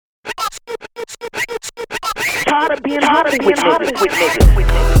tired of being hot with niggas.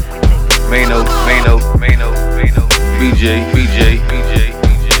 Mano, BJ.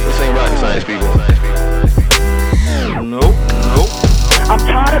 This ain't rocket science, people. Nope. I'm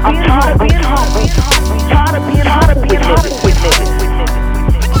tired of being hot with niggas.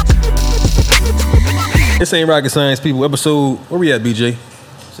 This ain't rocket science, people. Episode, where we at, BJ?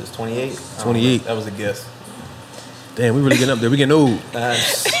 This is 28? 28. That was a guess. Damn, we really getting up there. We getting old. You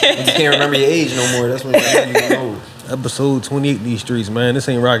can't remember your age no more. That's when you get old. Episode 28 in these streets, man. This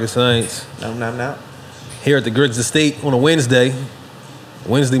ain't rocket science. No. Here at the Griggs Estate on a Wednesday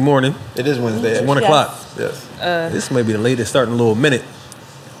morning. It is Wednesday. It's 1 o'clock. Yes. This may be the latest, starting a little minute.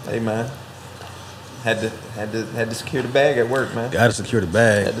 Hey, man. Had to secure the bag at work, man. Gotta secure the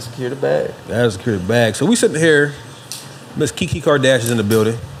bag. Gotta secure the bag. So we sitting here. Miss Kiki Kardash is in the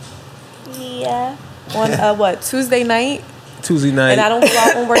building. Yeah. On Tuesday night? Tuesday night. And I don't go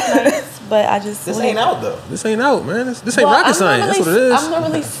out on work nights, but I just... This ain't out, though. This ain't out, man. This ain't rocket science. That's what it is. I'm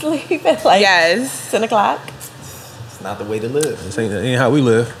normally sleeping at like 10 o'clock. It's not the way to live. This ain't how we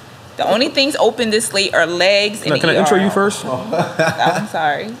live. The only things open this late are legs and Can I intro you first? I'm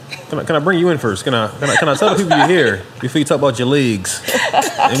sorry. Can I bring you in first? Can I tell the people you're here before you talk about your legs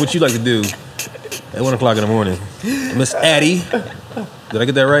and what you like to do at 1 o'clock in the morning? Miss Addie. Did I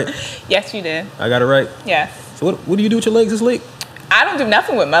get that right? Yes, you did. I got it right? Yes. So what do you do with your legs this late? I don't do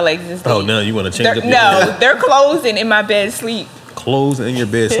nothing with my legs this late. Oh, no, you want to change up your No, they're closed and in my bed sleep. Clothes in your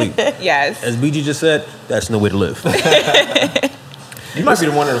bed sleep. Yes. As BG just said, that's no way to live. You must be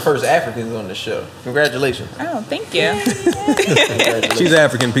one of the first Africans on the show. Congratulations. Oh, thank you. She's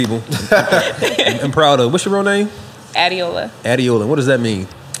African, people. I'm proud of. What's your real name? Adiola. Adiola. What does that mean?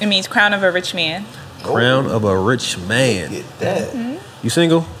 It means crown of a rich man. Crown of a rich man. Get that. Mm-hmm. You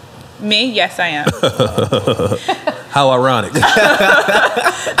single? Me? Yes, I am. How ironic.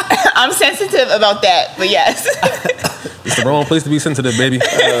 I'm sensitive about that, but yes. It's the wrong place to be sensitive, baby.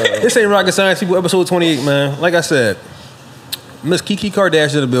 This ain't rocket science, people. Episode 28, man. Like I said, Miss Kiki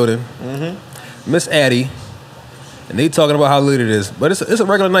Kardash in the building. Miss Addie. And they talking about how late it is. But it's a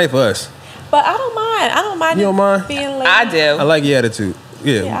regular night for us. But I don't mind. I don't mind. You don't mind? Being late. I do. I like your attitude.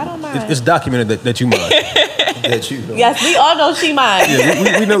 Yeah, I don't mind. It's documented that you mind. That you don't. Yes, we all know she mind.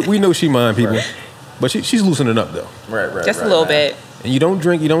 Yeah, we know she mind, people. Right. But she's loosening up though. Right. Just a little bit. And you don't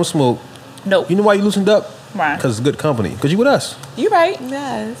drink, you don't smoke. Nope. You know why you loosened up? Why? Because it's good company. Because you with us. You right.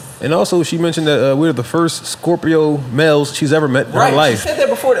 Yes. And also, she mentioned that we're the first Scorpio males she's ever met in her life. She said that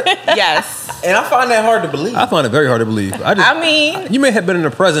before that. Yes. And I find that hard to believe. I find it very hard to believe. I mean, you may have been in her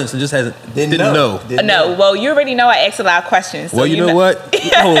presence and just didn't know. No. Well, you already know I asked a lot of questions. So well, you know what?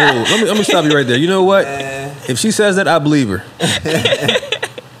 Hold on. Let me stop you right there. You know what? If she says that, I believe her.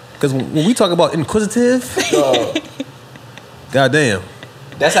 Because when we talk about inquisitive, goddamn.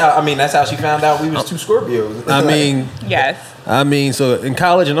 That's how she found out we was two Scorpios. I mean, yes. I mean, so in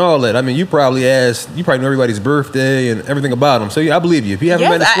college and all that, I mean, you probably know everybody's birthday and everything about them. So yeah, I believe you. If you haven't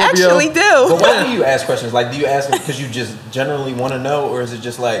met a Scorpio, I actually do. But why do you ask questions? Like, do you ask because you just generally want to know, or is it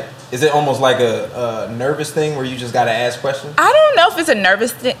just like, is it almost like a nervous thing where you just got to ask questions? I don't know if it's a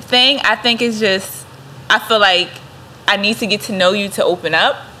nervous thing. I think it's just, I feel like I need to get to know you to open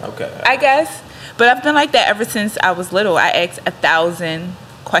up. Okay. I guess. But I've been like that ever since I was little. I asked 1,000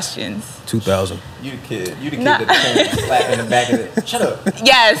 questions. 2,000. You the kid that the parents slap in the back of it. Shut up.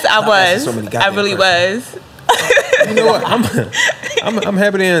 Yes, I was. So I really was. You know what? I'm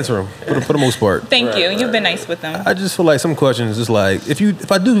happy to answer them for the most part. Thank you. You've been nice with them. I just feel like some questions just like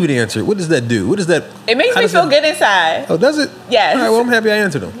if I do the answer, what does that do? What does that? It makes me feel good inside. Oh, does it? Yes. All right. Well, I'm happy I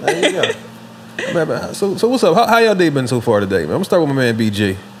answered them. There you go. So what's up? How y'all day been so far today, man? I'm gonna start with my man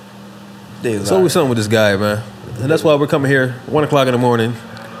BJ. It's always something with this guy, man, and that's why we're coming here 1 o'clock in the morning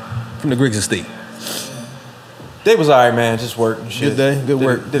from the Griggs Estate. Day was alright, man. Just work and shit. Good day, good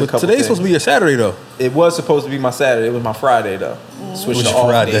work. Did a couple Today's things. supposed to be your Saturday though. It was supposed to be my Saturday. It was my Friday though. Switched to off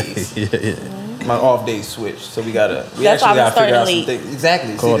Friday. days. Yeah. My off days switched, so we That's actually why gotta we're figure out starting some things.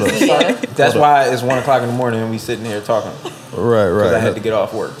 Exactly. Caught up. That's why it's 1 o'clock in the morning and we sitting here talking. Right. Because I had to get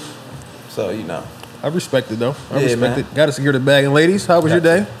off work. So I respect it though. I Yeah, respect man. it. Got to secure the bag. And ladies, how was your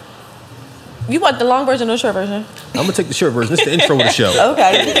day? You want the long version or the short version? I'm gonna take the short version. This is the intro of the show.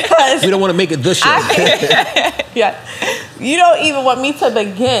 Okay. Because We don't want to make it the show. yeah, you don't even want me to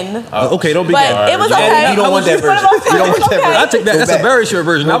begin. Okay, don't begin. But it was okay. You don't want that version. You don't want that version. I take that. That's a very short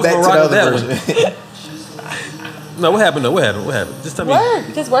version. I was gonna rock with that one. version. No, what happened? What happened? Just tell me.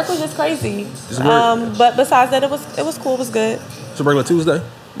 Work was just crazy. Just work. But besides that, it was cool. It was good. It's a regular Tuesday.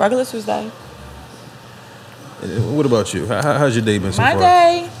 Regular Tuesday. And what about you? How's your day been so My far?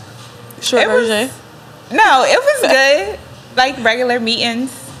 day. Short version. No, it was good. Like regular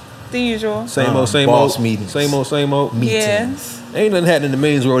meetings. The usual. Same old, same boss old. meetings. Same old, same old. Yeah. Ain't nothing happening in the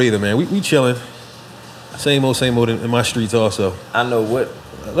mains world either, man. We chilling. Same old in my streets also. I know what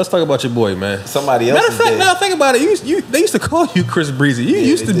Let's talk about your boy, man. somebody else. Matter of fact, now think about it. They used to call you Chris Breezy. You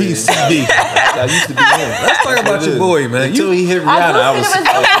used to be CD. I used to be him. Let's talk about your boy, man. Until he hit Rihanna, I I do was. see the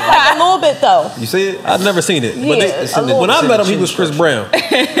resemblance, like a little bit though. You see it? I've never seen it. Yeah, But a little when I bit. met him, he was Chris Brown.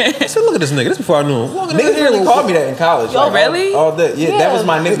 I said, look at this nigga. This before I knew him. Walking Niggas in here really with- called me that in college. Yo, really? All that. Yeah, Yeah. that was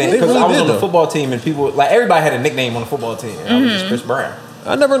my nickname They because really I was did, on the though. football team and people like everybody had a nickname on the football team. And I was just Chris Brown.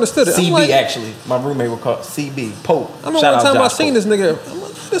 I never understood it. I'm CB like- actually, my roommate would call CB Pope. I remember Shout one out time I Josh seen Pope. this nigga. I'm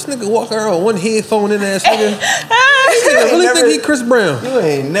like, this nigga walk around with one headphone in ass nigga. I really never- think he Chris Brown. You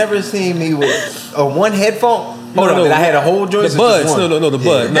ain't never seen me with a one headphone. No, Hold on, no, did I had a whole joint. The buds. No, the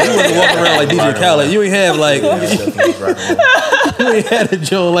bud. No, you wasn't walking around like DJ Khaled. You ain't have like you ain't had a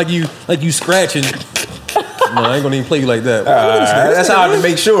joint like you scratching. No, I ain't gonna even play you like that. That's how I had to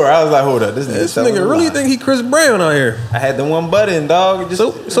make sure. I was like, hold up, this Nigga really think he Chris Brown out here. I had the one button, dog.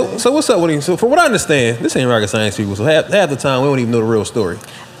 Just, So what's up with him? So from what I understand, this ain't rocket science people. So half the time we don't even know the real story.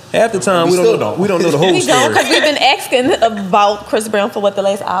 Half the time We we still don't don't. we don't know the whole We don't, story. because we've been asking about Chris Brown for what, the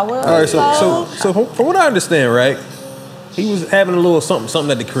last hour? All right, so from what I understand, right, he was having a little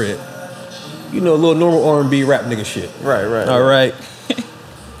something at the crib. You know, a little normal R&B rap nigga shit. Right. All right.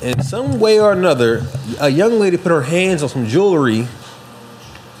 In some way or another, a young lady put her hands on some jewelry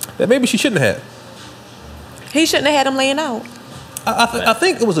that maybe she shouldn't have. He shouldn't have had him laying out. I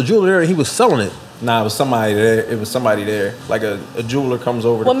think it was a jeweler there and he was selling it. Nah, it was somebody there. It was somebody there. Like a jeweler comes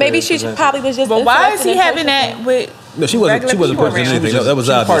over. Well, the maybe crib, she presents probably was just. But why is interested he in having purchasing. that with? No, she wasn't regular people purchasing around? anything. That was she was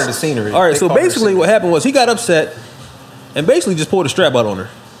obvious. part of the scenery. All right, They so called her basically scenery. what happened was he got upset and basically just pulled a strap out on her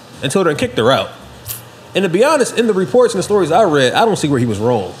and told her and kicked her out. And to be honest, in the reports and the stories I read, I don't see where he was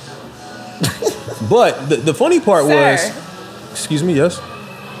wrong. But the funny part Sir. was, excuse me, yes?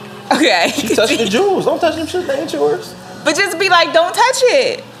 Okay. She touched the jewels. Don't touch them shit. They ain't yours. But just be like, don't touch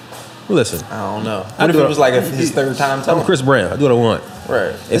it. Listen, I don't know. I What if do it it- was like his third time I'm telling? Chris Brown. I do what I want.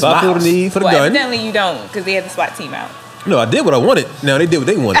 Right. If I feel the need for the Well, gun, evidently you don't, because they had the SWAT team out. no, I did what I wanted. Now they did what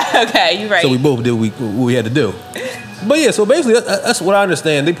they wanted. Okay, you're right. So we both did what we had to do. But yeah, so basically that's what I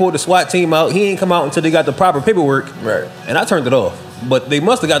understand. They pulled the SWAT team out. He ain't come out until they got the proper paperwork. Right. And I turned it off. But they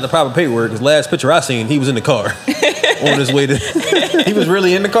must have got the proper paperwork because last picture I seen, he was in the car on his way to. He was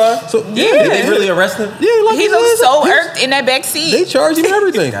really in the car. So Yeah. Did they really arrest him? Yeah, like he looks so irked in that back seat. They charged him and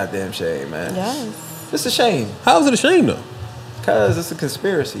everything. Goddamn shame, man. Yes. It's a shame How is it a shame though? because it's a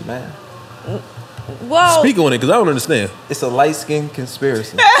conspiracy, man. Well, Speak on it because I don't understand. It's a light skinned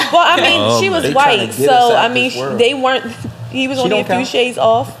conspiracy. well, I mean, Oh, she was they tryna white, get us so out I mean, this world. they weren't. He was She only a don't few count. shades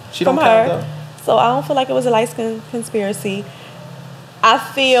off She from don't her, count, so I don't feel like it was a light skin conspiracy. I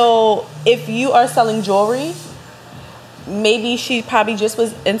feel if you are selling jewelry, maybe she probably just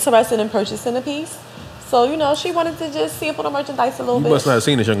was interested in purchasing a piece. So, you know, she wanted to just see the merchandise a little You bit. must not have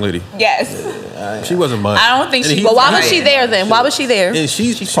seen this young lady. Yes. She wasn't mine. I don't think And she he- But why was Right. she there then? Why was she there? And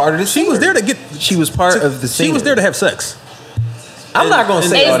She's part of the She was there to get. She was part of the She was scenery. there to have sex. I'm not gonna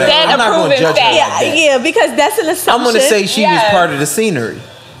say Is all that. that I'm a not gonna proven judge her fact? like that. Yeah, because that's an I'm assumption. gonna say she was Yeah. part of the scenery.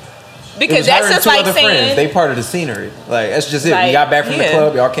 It Because was that's her and just two like other saying. friends. They part of the scenery. Like that's just it. We Like, got back from the yeah.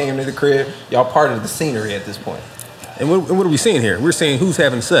 club. Y'all came to the crib. Y'all part of the scenery at this point. And what are we seeing here? We're seeing who's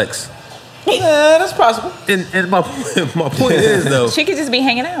having sex. Yeah, that's possible. And my point is though, She could just be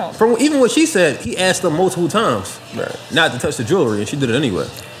hanging out. from even what she said, he asked her multiple times Right. not to touch the jewelry, and she did it anyway.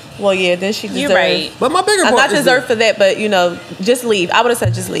 Well, yeah, then she deserved. You're right. But my bigger I'm part not is deserved for that, but you know, just leave. I would have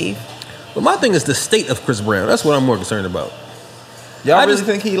said just leave. but my thing is the state of Chris Brown. That's what I'm more concerned about. Y'all I really just-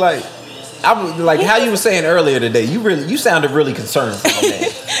 think he like? I was like how you were saying earlier today. You sounded really concerned for my man.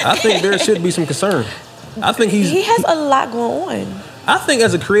 I think there should be some concern. I think He has a lot going on. I think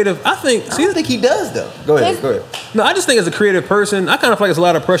as a creative, I don't think he does though. Go ahead. No, I just think as a creative person, I kind of feel like there's a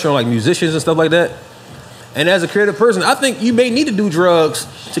lot of pressure on like musicians and stuff like that. And as a creative person, I think you may need to do drugs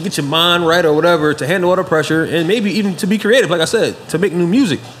to get your mind right or whatever, to handle all the pressure, and maybe even to be creative, like I said, to make new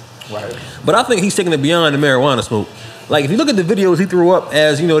music. Right. But I think he's taking it beyond the marijuana smoke. Like if you look at the videos he threw up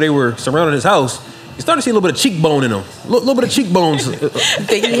as, you know, they were surrounding his house, you start to see a little bit of cheekbone in him. A little bit of cheekbones.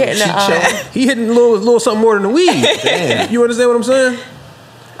 Think he hitting He hitting a little something more than the weed. Damn. You understand what I'm saying?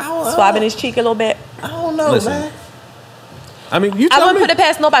 swabbing his cheek a little bit. I don't know, Listen. man. I mean, you I tell wouldn't me. put it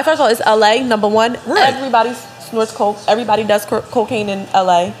past nobody. First of all, it's LA, number one. Right. Everybody snorts coke. Everybody does cocaine in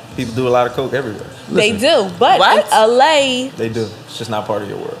LA. People do a lot of coke everywhere. They do, but What? in LA, They do. It's just not part of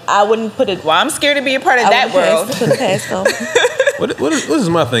your world. I wouldn't put it. Well, I'm scared to be a part of I that world. wouldn't put it past them. What is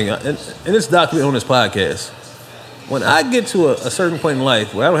my thing? And it's documented on this podcast. When I get to a certain point in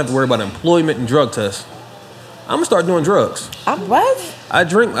life where I don't have to worry about employment and drug tests, I'm gonna start doing drugs. What? I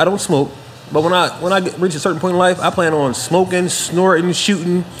drink. I don't smoke. But when I reach a certain point in life, I plan on smoking, snorting,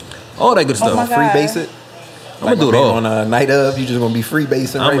 shooting, all that good stuff. my God. Free base it. I'm gonna do it all. On a night of, you just gonna be free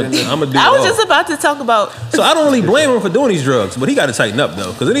basing. I'm gonna do it I all. was just about to talk about. So I don't really blame him for doing these drugs, but he got to tighten up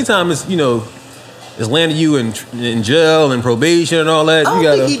though, because anytime it's it's landing you in jail and probation and all that, I you don't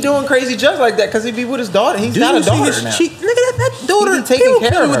gotta. think he doing crazy drugs like that because he be with his daughter. He's got a daughter now. Nigga, that daughter. He be taking people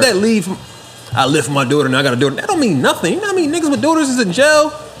care kill of with her. that leave. I live for my daughter and I got a daughter. That don't mean nothing. You know how many niggas with daughters is in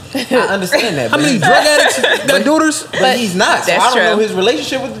jail? I understand that. How but many he's- drug addicts got daughters? But he's not. So That's I don't know true. his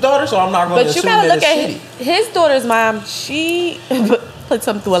relationship with the daughter, so I'm not going to But you assume gotta that look it's at shitty. his daughter's mom. She put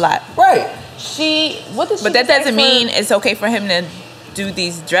something through a lot. Right. What did she? But that say doesn't for- mean it's okay for him to do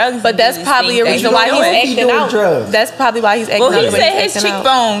these drugs. But and do that's these probably a things that reason why he's he's doing. He acting doing out. drugs. That's probably why he's acting Well, out. he the way said he's his acting out.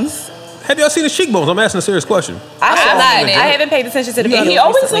 cheekbones. Have y'all seen his cheekbones? I'm asking a serious question. I have lying. not. I haven't paid attention to the And video he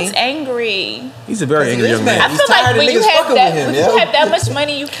always recently. looks angry. He's a very angry young man. I He's feel tired like of when you niggas have fucking that, with him, when yo. you have that much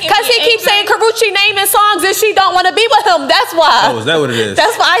money, you can't. Because be he keeps saying angry. Karuchi naming songs and she don't want to be with him. That's why. Oh, is that what it is?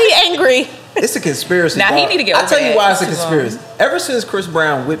 That's why he angry. It's a conspiracy. Nah, he dog. need to get I over tell you that. why it's a Too long. conspiracy. Ever since Chris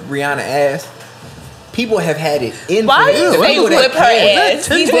Brown whipped Rihanna ass, people have had it in Why for you them. say People that whip her care. ass?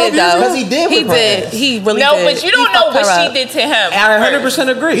 He 12 did years though. Because he did He whip her did. ass. He really No, did. but you He don't know fucked her what she up. did to him. I 100%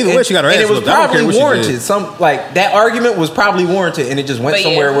 agree. Either way, she got her and ass it was whooped. I don't care probably what she did. warranted. Some like that argument was probably warranted, and it just went But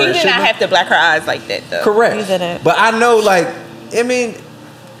somewhere yeah, where he it did shouldn't. not have to black her eyes like that though. Correct. He didn't. But I know, like, I mean,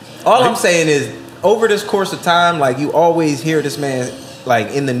 all I'm saying is, over this course of time, like, you always hear this man,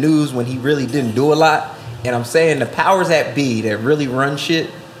 like, in the news when he really didn't do a lot. And I'm saying the powers that be that really run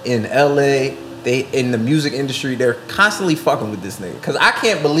shit in LA, they in the music industry, they're constantly fucking with this nigga. Because I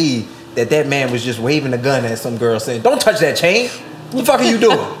can't believe that man was just waving a gun at some girl saying, "Don't touch that chain. What the fuck are you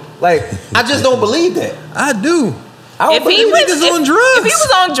doing?" Like, I just don't believe that. I do. I don't If he believe was niggas on if drugs. he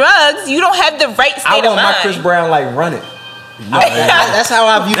was on drugs, you don't have the right state I of want my mind. Chris Brown like running. That's how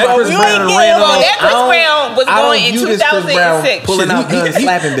I view That it. Chris You Brown ain't ran getting off. it. That Chris I don't- Brown was I don't going in view this Chris Brown 2006. pulling out He- guns,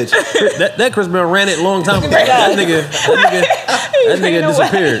 slapping bitches. That Chris Brown ran it a long time ago. That nigga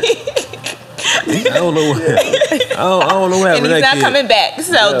disappeared. I don't know what. I don't know what happened And to he's that not kid. coming back.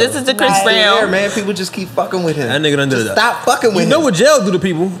 So this is the Chris Right. There, Brown. man. People just keep fucking with him. That nigga done did Just it. stop fucking with You him. know what jail do to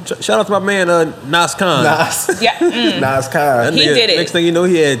people? Shout out to my man Nas Khan. Nas. Yeah. Nas That Khan. He nigga, did it. Next thing you know,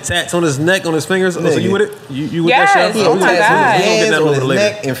 he had tats on his neck, on his fingers. Oh, so Nigga. you with it? You with Yes. that show? Oh my we God. gonna get Hands that a on little his bit later.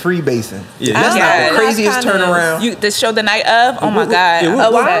 neck and free basing. Yeah, That's I not got the it. craziest Nas Khan is- turnaround. The show The Night of. Oh my Yeah, God. we'll-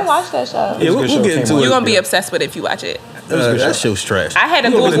 Oh, I Obsessed. don't watch that show. Yeah, It was a we'll good show, get came into on. it. You're gonna be obsessed with it if you watch it. It was a good That show. show's trash. I had a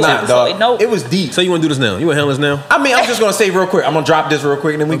You gonna It was Google get not, into it. dog. Nope. It was deep. So you want to do this now? You want to handle this now? I mean, I'm just gonna say real quick. I'm gonna drop this real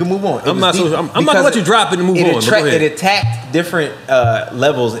quick, and then we can move on. It I'm was not deep so- I'm not gonna because let you drop it and move on, but go ahead. It attacked different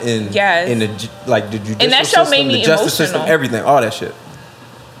levels in Yes. in the like the judicial And that show system, made me the justice system, emotional. everything, all that shit.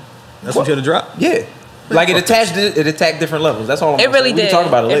 That's what you had to drop? Yeah, like it attacked different levels. That's all. I'm It saying. really We did. can talk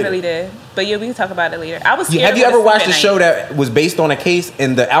about it later. really did. But yeah, we can talk about it later. I was scared. Have you to ever go to watched a sleep at show night. that was based on a case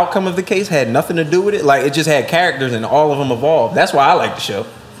and the outcome of the case had nothing to do with it? Like, it just had characters and all of them evolved. That's why I like the show.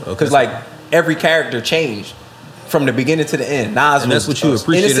 Because like every character changed from the beginning to the end. Nas And was that's what you a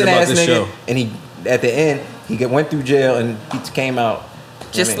appreciated innocent about ass this nigga, show. and he at the end he went through jail and he came out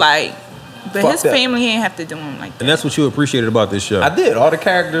Just I mean, like, but fucked his up. family ain't have to do him like that. And that's what you appreciated about this show. I did. All the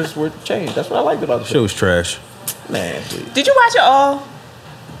characters were changed. That's what I liked about the show. Show's trash. Man, please. Did you watch it all?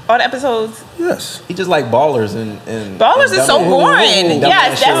 All the episodes? Yes. He just like Ballers and Ballers and is so dumb- boring. dumb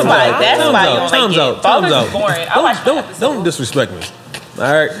Yes, ass that's shit. why. That's Time's why you out. don't Time's like out. it. Time's Ballers out. is boring. I watched one episode. Don't disrespect me. All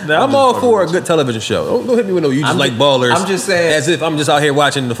right, now I'm all for a good television show. Don't hit me with no. You just I'm like ju- Ballers. I'm just saying- as if I'm just out here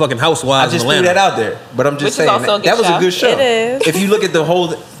watching the fucking I Housewives just in threw Atlanta. that out there, but I'm Which just is saying also a that, good was show. a good show. It is. If you look at the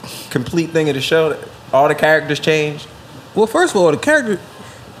whole complete thing of the show, all the characters changed. Well, first of all, the character.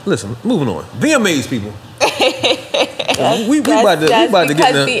 Listen, moving on. VMAs, people. we about to get because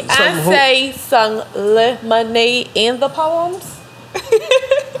into something. Beyonce sung Lemonade in the poems.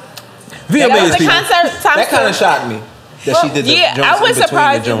 VMAs, That was the people. concert. That kind of shocked me that she did the yeah, Jones I was in between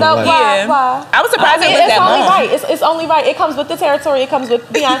surprised the Jones, No, like- Yeah. why? I was surprised it was it's that only long. right. It's only right. It comes with the territory. It comes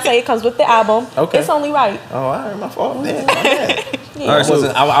with Beyonce. It comes with the album. Okay. It's only right. Oh, all right, my fault. Damn, my bad. Yeah. All right,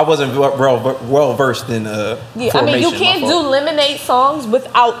 so I wasn't well versed in Yeah, I mean, you formation, can't my do fault. lemonade songs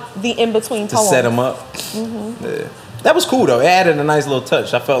without the in between to poems. set them up. Yeah. That was cool though. It added a nice little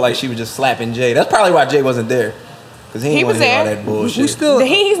touch. I felt like she was just slapping Jay. That's probably why Jay wasn't there, because he He didn't want was to hear all there. that bullshit. we still.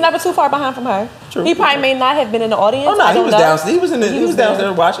 He's never too far behind from her. True. He probably may not have been in the audience. Oh no, I he don't was know. downstairs. He was in the. He was there.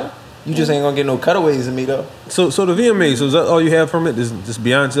 downstairs watching. You just ain't gonna get no cutaways of me though. So the VMAs. So is that all you have from it? Is just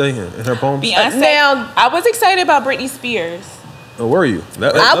Beyonce and her poems? Beyonce. Now- I was excited about Britney Spears. Or were you?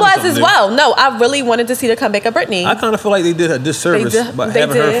 That I was was something as new. well. No, I really wanted to see the comeback of Britney. I kind of feel like they did a disservice They did- by they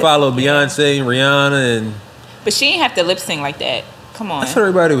having her did. follow Beyonce and Rihanna and. But she ain't have to lip sync like that. Come on. That's what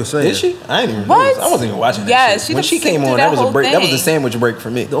everybody was saying. Did she? I didn't even What? notice. I wasn't even watching that Yeah, shit. she When was she came sitting on, through that that was a whole break. That was the thing. sandwich break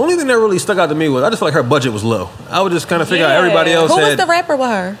for me. The only thing that really stuck out to me was I just felt like her budget was low. I would just kind of figure out Yeah. everybody else Who was had. the rapper with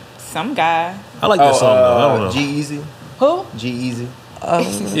her? Some guy. I like that song though. I don't know. G-Eazy. Who? G-Eazy.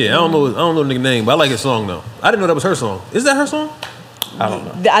 Yeah, I don't know the nigga name, but I like his song though. I didn't know that was her song. Is that her song? I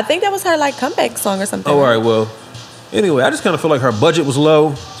don't know. I think that was her like comeback song or something. Oh, all right. Well, anyway, I just kind of feel like her budget was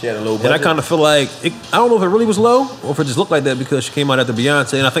low. She had a low And I budget. kind of feel like, I don't know if it really was low or if it just looked like that because she came out after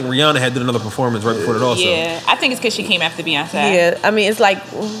Beyonce. And I think Rihanna had did another performance right before that also. Yeah, I think it's because she came after Beyonce. Yeah, I mean it's like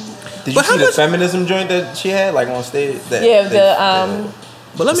Did you But how see the much- feminism joint that she had, like on stage? That, yeah the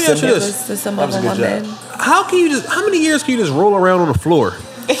But let me ask you it this. was the symbol That of was a a good woman. How many years can you just roll around on the floor?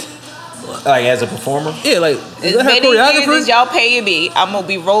 like as a performer. Yeah, like, is As that her many years as choreographer? y'all pay me, I'm gonna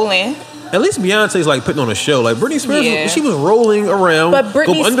be rolling. At least Beyonce's like putting on a show. Like Britney Spears, Yeah. she was rolling around, But Britney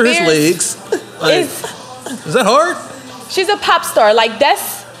go under his Spears legs. Like, is that hard? She's a pop star. Like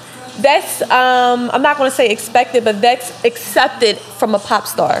that's I'm not gonna say expected, but that's accepted from a pop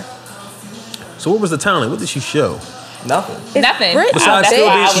star. So what was the talent? What did she show? Nothing. It's Nothing. Britney. Besides That's still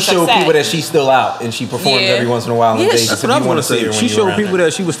why being- I She was showed upset. people that she's still out and she performs Yeah. every once in a while in Yeah, Vegas. That's if what I you was wanna gonna see say. her when She you're showed around people there.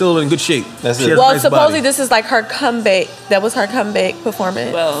 that she was still in good shape. That's She it. had a Well, nice supposedly body. this is like her comeback. That was her comeback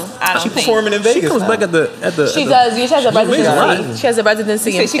performance. Well, I don't She think. performing in She Vegas. comes now. back at the She does. She has a amazing, residency. right? She has a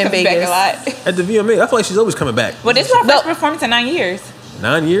residency She in, said she in comes Vegas. back a lot. at the VMA. I feel like she's always coming back. Well, this is her No. first performance in 9 years.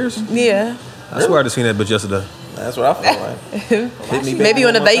 9 years? Yeah, I swear I just seen that bitch yesterday. That's what I feel like. Hit me back maybe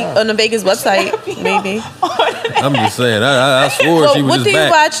on one more time. the Vegas website. Maybe. I'm just saying. I swore Well, she was what just do you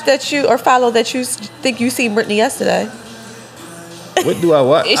back. watch that you or follow that you think you seen Britney yesterday? What do I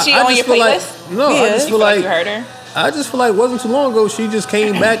watch? Is she I on just your feel like- playlist? no, I Yeah. just You feel feel like like you heard her? I just feel like it wasn't too long ago. She just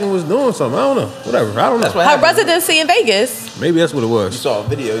came back and was doing something. I don't know. Whatever. I don't know. That's what Her happened. residency in Vegas. Maybe that's what it You was. saw a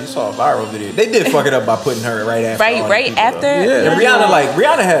video. You saw a viral video. They did fuck it up by putting her right after. all the Right people, after. though. Yeah. And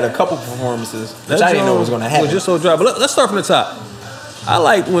Rihanna had a couple performances, which That I didn't know joint was going to happen. Was just so dry. But let's start from the top. I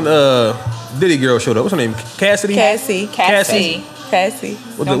liked when Diddy girl showed up. What's her name? Cassidy. Cassie. Cassie. Cassie.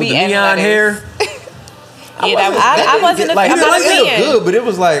 With Don't the be adding neon letters. hair. Yeah, that was. I wasn't. like, I'm it not a looked fan. good, but it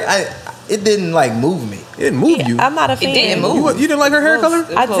was like it didn't like move me. It didn't move you. I'm not a fan. didn't move. You didn't like her hair color?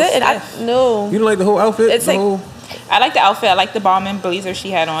 I didn't. No. You didn't like the whole outfit? It's The like- whole, I like the outfit. I like the bombing blazer she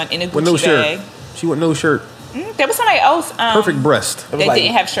had on in a Gucci with no shirt. bag. She went no shirt. There was somebody else. Perfect breast. It was They like-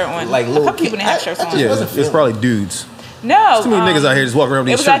 didn't have shirt on. like a little couple people didn't have kid- shirts I on. just Yeah, wasn't it's feeling probably dudes. No. Too many niggas out here just walking around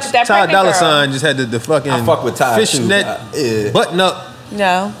with it these was like shirts. that Ty pregnant Dolla girl. Sign just had the fucking I fuck with Ty, too. fishnet Yeah. button up.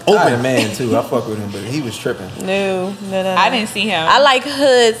 No. I Open. a man too. I fuck with him, but he was tripping. No. I didn't see him. I like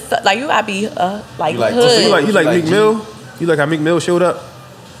hood. Like you gotta be like You like- hood. So you like You like Meek G? Mill? You like how Meek Mill showed up?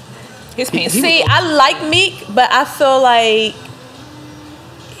 his pants. See, I like Meek, but I feel like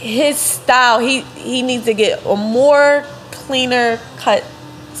his style. He needs to get a more cleaner cut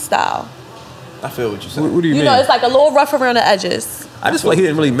style. I feel what you're saying. What do you You mean? know, it's like a little rough around the edges. I just feel like he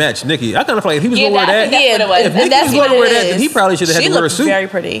didn't really match Nicki. I kind of feel like if he was Yeah, gonna wear I that, think that's what it was. if Nicki That's was what gonna it wear that, is. then he probably should have had She to wear a looked suit. very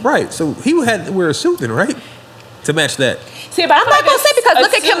pretty. Right. So he had to wear a suit then, right? To match that. See, but I'm not gonna say because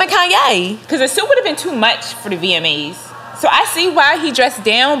look at Kim and Kanye. Because a suit would have been too much for the VMAs. So I see why he dressed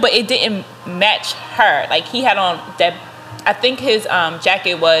down, but it didn't match her. Like he had on that. I think his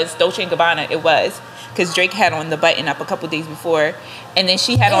jacket was Dolce & Gabbana. It was because Drake had on the button up a couple days before, and then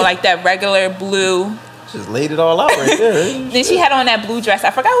she had on like that regular blue. Just laid it all out right there. Then she had on that blue dress. I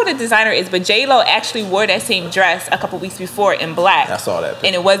forgot who the designer is, but J Lo actually wore that same dress a couple weeks before in black. I saw that picture.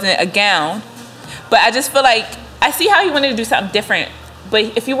 and it wasn't a gown. But I just feel like I see how he wanted to do something different.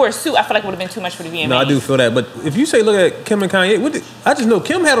 But if you wore a suit, I feel like it would have been too much for the VMAs. No, I do feel that. But if you say look at Kim and Kanye, I just know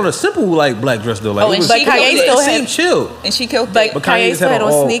Kim had on a simple like black dress though. Like, Oh, it and was, she But Kanye killed it. still it seemed had. chill. And she killed But it. But Kanye Kanye just still had had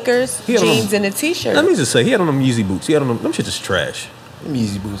on all- on sneakers, he had on jeans, and a t-shirt. Let me just say, he had on them Yeezy boots. He had on them shit just trash. Them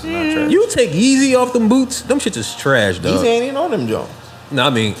Yeezy boots are not trash. You take Yeezy off them boots, them shit just trash, Yeezy dog. ain't even on them joints. No, I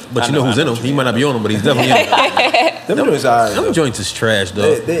mean, but I you know know, who's I in know them. what He you might not be on them, but he's definitely in them. Them joints are alright, Them though. joints is trash,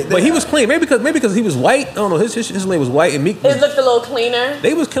 though. They- But he was clean. Maybe because he was white. I don't know. His leg was white and Meek. It looked a little cleaner.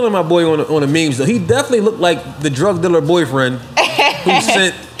 They was killing my boy on the memes though. He definitely looked like the drug dealer boyfriend who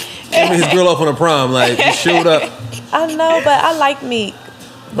sent him and his girl off on a prom. Like he showed up. I know, but I like Meek.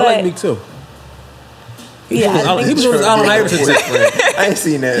 I But like Meek too. yeah, He was on his Allen Iverson tip. I ain't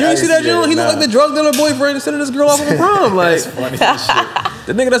seen that. You ain't see that, John? He looked like the drug dealer boyfriend sending his girl off on a prom. Like funny as shit.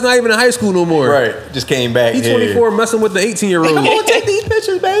 the nigga that's not even in high school no more. Right. Just came back. He's here. 24 messing with the 18-year-old. Come on, take these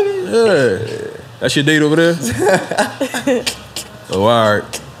pictures, baby. Yeah. That's your date over there? Oh, all right.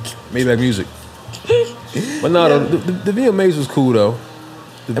 Maybach Music. But no, the VMAs was cool, though.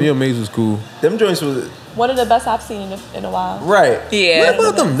 The VMAs was cool. Them joints was one of the best I've seen in a while. right. Yeah. What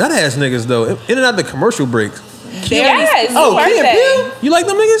about them nut-ass niggas, though? In and out the commercial breaks. Yes. Oh, Key and birthday. Peele? You like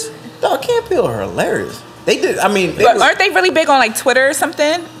them niggas? Dog, Key and Peele are hilarious. They did. I mean, But aren't they really big on like Twitter or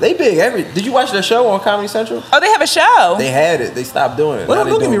something? they big. Did you watch their show on Comedy Central? Oh, they have a show. They had it. They stopped doing it. Well, Now they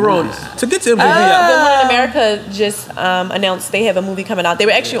don't get me doing wrong. movies. To get to MTV, Good Morning America just announced they have a movie coming out. They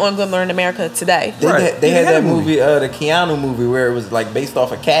were actually on Good Morning America today. They, Right. they had They had that a movie. movie, the Keanu movie, where it was like based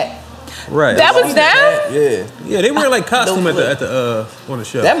off a cat. right? That was them? Yeah. Yeah, they wear like costume No at the on the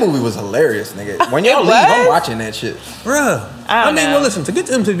show. That movie was hilarious, nigga. When y'all It leave, I'm was? watching that shit. Bruh. I don't mean, know. well, listen. To get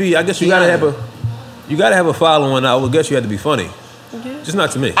to MTV, I guess you gotta have a following. I would guess you had to be funny. Just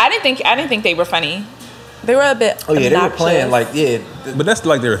not to me. I didn't think they were funny. They were a bit. Oh yeah, they were obnoxious. playing like But that's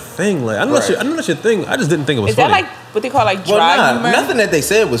like their thing. Like I know Right. that's your thing. I just didn't think it was Is funny. that like what they call like Well, dry nah, humor? nothing that they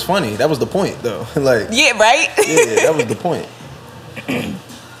said was funny. That was the point, though. Like, Yeah, right. yeah, that was the point.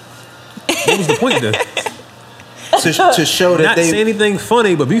 What was the point then? To show that Not say they anything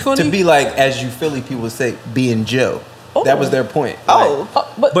funny, but be funny. to be like, as you Philly people would say, being Joe. That was their point. Oh,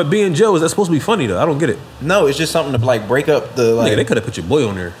 but being Joe, is that supposed to be funny though? I don't get it. Like, no, it's just something to like break up the like. Nigga, they could have put your boy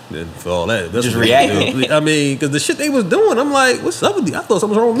on there then for all that. That's Just what they reacting. do. I mean, because the shit they was doing, I'm like, what's up with you? I thought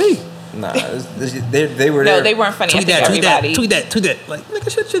something was wrong with me. Nah, they were there. no, they weren't funny. I think everybody. tweet that. Like, nigga,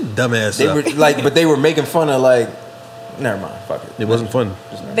 shut your dumb ass They up. were like, but they were making fun of like. Never mind. Fuck it. It wasn't fun.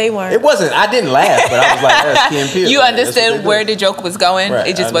 They weren't. It wasn't. I didn't laugh, but I was like, that's Key and Peele. You Like, that's what understood they where do. the joke was going. Right,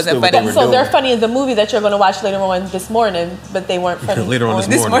 It just I wasn't understood what funny. they were So they're doing. funny in the movie that you're going to watch later on this morning, but they weren't funny Later on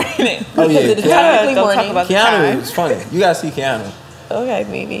This morning. Oh yeah, It is Keanu, technically Don't talk morning. about the Keanu time. is funny. You gotta see Keanu. Okay,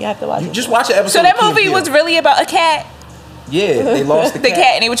 maybe I have to watch You it. just watch an episode. So that of Key and movie Peele. was really about a cat. Yeah, they lost the The cat.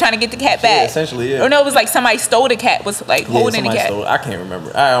 cat, and they were trying to get the cat Yeah, back. essentially, yeah. Or no, it was like somebody stole the cat. Was like Yeah, holding the somebody cat. stole it. I can't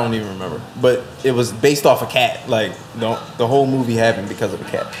remember. I don't even remember. But it was based off a cat. Like the whole movie happened because of a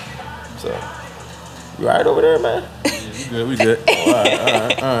cat. So you all right over there, man? We good. All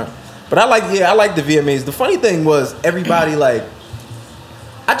right. But I like the VMAs. The funny thing was everybody like.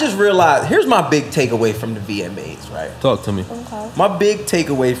 I just realized. Here's my big takeaway from the VMAs. Right. Talk to me. My big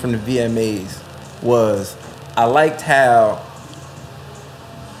takeaway from the VMAs was I liked how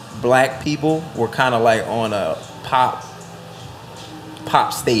black people were kind of like on a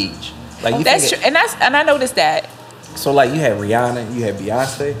pop stage. Like you That's think true, and I noticed that. so like you had Rihanna, you had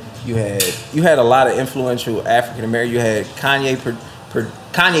Beyonce, you had a lot of influential African American. You had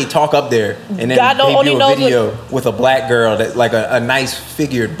Kanye talk up there and then God debut only a knows video with a black girl that like a nice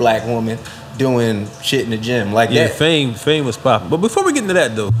figured black woman doing shit in the gym like Yeah, that. fame was popping. But before we get into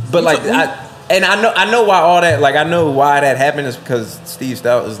that though, But like I know why all that like I know why that happened is because Steve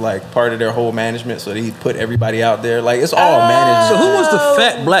Stout is like part of their whole management, so he put everybody out there. Like it's all so management. who was the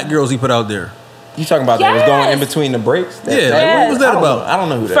fat black girls he put out there? You talking about that was going in Yes. between the breaks? Yeah, like, what was that about? I don't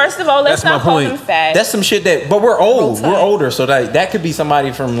know who that. First of all, let's That's not my call point. them fat. That's some shit that. But we're old. Roll We're Tide. older, so that could be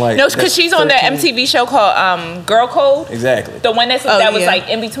somebody from like. no, because that's she's on the 13. MTV show called Girl Code. Exactly. The one that was yeah. like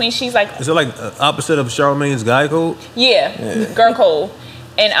in between. She's like, Is it like opposite of Charlamagne's guy code? yeah, Girl Code,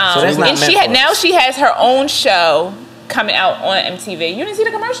 and So that's not and meant she had for now us. she has her own show coming out on MTV. You didn't see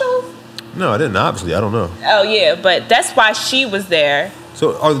the commercials? No, I didn't. Obviously, I don't know. Oh yeah, but that's why she was there.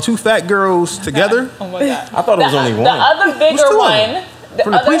 So are the two fat girls together? Oh my god! I thought it was only The one. other bigger two of one, them? the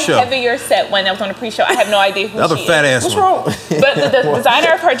From the other pre-show. heavier set one that was on the pre-show. I have no idea who The other she fat is. ass What's one. wrong? But the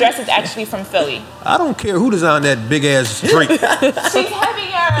designer of her dress is actually from Philly. I don't care who designed that big ass Drake. She's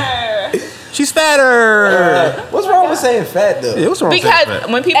heavier. She's fatter. What's wrong with saying fat though? Yeah, what's wrong with saying Because fat?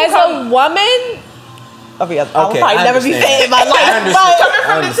 when people As come a woman, I'll Okay, probably I never be understand. fat in my I life. understand. But coming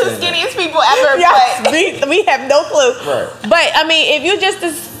from I the two understand that. skinniest people ever, yes, we have no clue. Right. But I mean,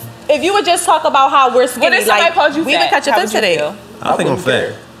 if you would just talk about how we're skinny, What if somebody like, called you we fat? would catch How up would you today. feel? I think I'm wouldn't fat.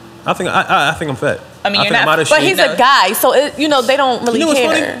 care. I think I'm fat. I mean, you're think not- I'm out of But shape. he's No. a guy, so they don't really You know what's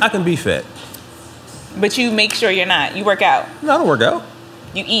care. funny? I can be fat. But you make sure you're not. You work out. No, I don't work out.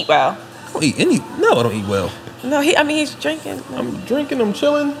 You eat well. I don't eat any. No, I don't eat well. No, he's drinking. I'm drinking. I'm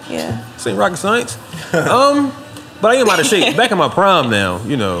chilling. Yeah. This ain't rocket science. But I am out of shape. Back in my prime now.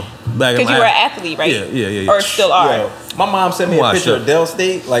 You know, back in Because my. you were an athlete, right? Yeah. Or still are. Yo, my mom sent me a Washed picture up. of Dell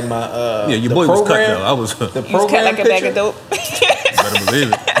State, like my Yeah, your the boy was cut program- though. I was. The You was program cut like a bag picture. of dope. Better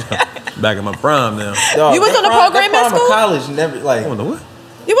believe it. Back in my prime now. Dog, You was that on the prime- program that at prime of school? college never like. I don't know what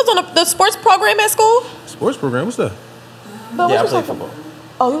You was on the sports program at school? sports program. What's that? But Yeah, I what you played talking football. about?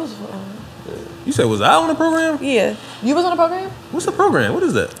 Oh, you was. You said was I on the program? Yeah. You was on the program? What's the program? What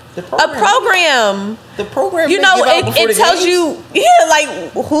is that? A program. The program. You know, it tells you,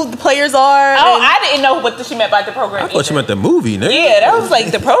 like who the players are. Oh, I didn't know what she meant by the program. I thought she meant the movie, nigga. Yeah, that was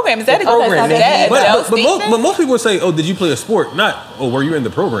like the program. Is that a program? But most people would say, "Oh, did you play a sport?" Not, "Oh, were you in the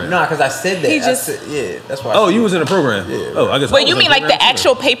program?" Nah, because I said that. He just, that's why. Oh, you was in a program. Yeah. Oh, I guess. Wait, you mean like the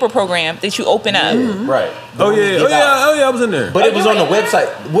actual paper program that you open up? Right. Oh yeah, I was in there. But it was on the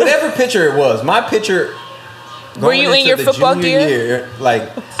website. Whatever picture it was, my picture. Were you in your football gear?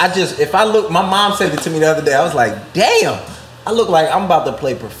 Like, if I look, my mom said it to me the other day. I was like, damn, I look like I'm about to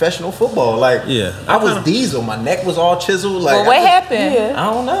play professional football. Like, yeah, I was diesel. My neck was all chiseled. Like, well, what happened? I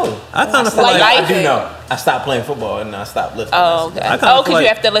don't know. I kind of feel like I do know. I stopped playing football and I stopped lifting. Oh, okay. Because you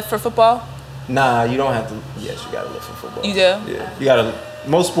have to lift for football? Nah, you don't have to. Yes, you gotta lift for football. You do? Yeah, you gotta.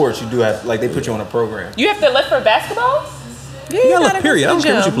 Most sports you do have. Like, they put you on a program. You have to lift for basketball? You gotta lift, period. I don't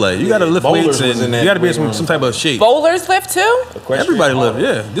care what you play. You gotta lift weights and you gotta be in some type of shape. Bowlers lift too? Everybody lift,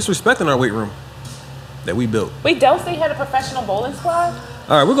 yeah. Disrespecting our weight room that we built. Wait, Del State had a professional bowling squad?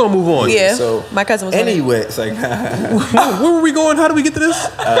 All right, we're gonna move on. Yeah. So my cousin was. Anyway, it's like where were we going? How did we get to this?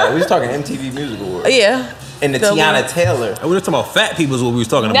 We was talking MTV Music Awards. Yeah. And the Tiana Taylor. We were talking about fat people is what we was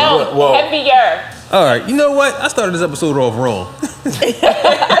talking about. No, heavier. All right, you know what? I started this episode off wrong.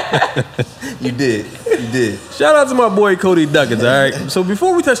 You did. Shout out to my boy Cody Duckins. All right. So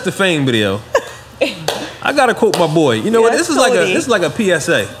before we touch the fame video, I gotta quote my boy. You know what? This is like a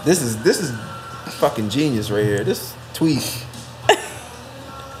PSA. This is fucking genius right here. This tweet.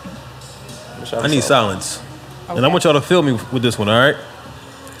 I need silence, and I want y'all to feel me with this one. All right.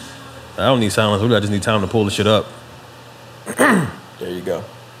 I don't need silence. I just need time to pull the shit up. There you go.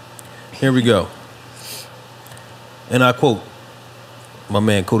 Here we go. And I quote my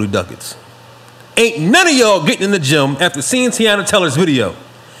man Cody Duckins. Ain't none of y'all getting in the gym after seeing Tiana Taylor's video.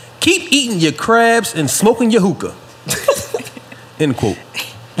 Keep eating your crabs and smoking your hookah. End quote.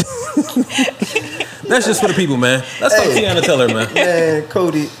 That's just for the people, man. That's for Tiana Taylor, man. Man,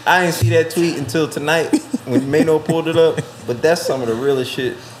 Cody, I didn't see that tweet until tonight when Mano pulled it up. But that's some of the realest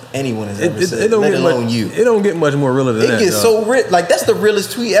shit anyone has ever said, let alone you. It don't get much more realer than that. It gets so real. Like, that's the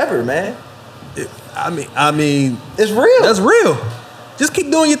realest tweet ever, man. I mean, it's real. That's real. Just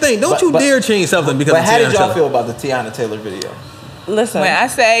keep doing your thing. Don't you dare change something because. But of how Tiana did y'all Taylor. feel about the Tiana Taylor video? Listen, when I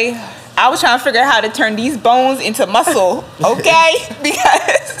say I was trying to figure out how to turn these bones into muscle, okay?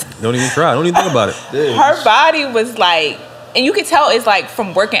 Because don't even try. Don't even think about it. Her body was like, and you could tell it's like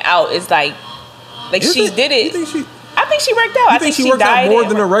from working out. It's like she did it. I think she worked out. I think she worked out more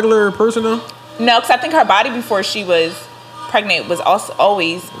than a regular person, though. No, because I think her body before she was pregnant was also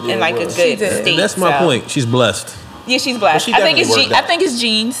always in like a good state. And that's my point. She's blessed. Yeah, she's blessed. She I think definitely I think it's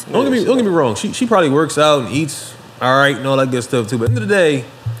genes. Don't get me wrong. She probably works out and eats all right and all that good stuff too. But at the end of the day,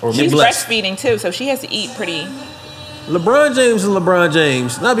 she's blessed. breastfeeding too, so she has to eat pretty. LeBron James is LeBron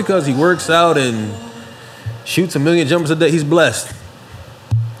James, not because he works out and shoots 1 million jumpers a day. He's blessed.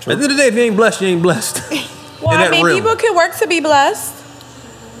 At the end of the day, if you ain't blessed, you ain't blessed. Well, I mean, people can work to be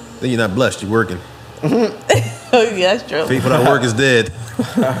blessed. Then you're not blessed. You're working. Oh, yeah, that's true. Faith without work is dead.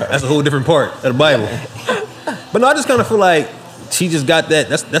 That's a whole different part of the Bible. But no, I just kind of feel like she just got that.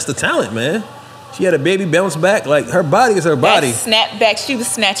 That's the talent, man. She had a baby, bounce back. Like, her body is her body. That snap back, she was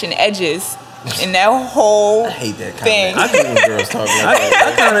snatching edges. And that whole thing. I hate when girls talk like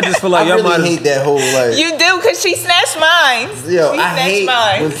that. I kind of just feel like I y'all really hate that whole like. You do, because she snatched mine. Yo, she I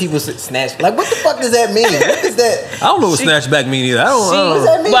hate when people say snatch. Like, what the fuck does that mean? What is that? I don't know what snatch back mean either. What does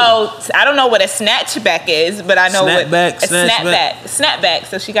that mean? Well, I don't know what a snatch back is, but I know what snapback, a snapback.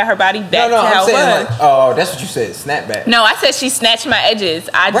 So she got her body back No, to how I'm saying it was. like, oh, that's what you said, snapback. No, I said she snatched my edges.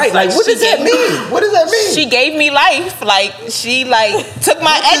 I just, Right, like, what does that mean? What does that mean? She gave me life. Like, she took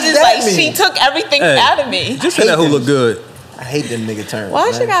my edges. that Like, mean? she took everything out of me. Just say that hoe look good. I hate them nigga terms.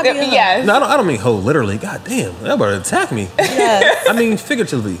 Why she gotta be a hoe? Yes. No, I don't mean hoe literally. God damn, that about to attack me. Yes. I mean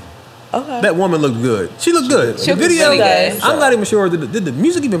figuratively. Okay. That woman looked good. She looked good. She The looked video, really good. I'm not even sure. Did the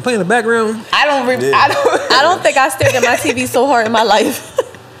music even play in the background? I don't think I stared at my TV so hard in my life.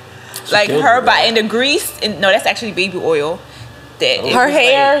 like her body and the grease. And no, that's actually baby oil. Her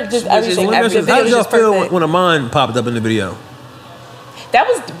hair, just everything. How did y'all feel when a mine popped up in the video? That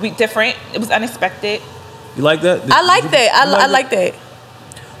was different. It was unexpected. You like that? I like that. I like that.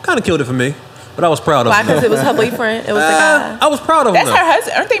 Kind of killed it for me, but I was proud of Why? him. Because it was her boyfriend. It was the guy. I was proud of him. That's her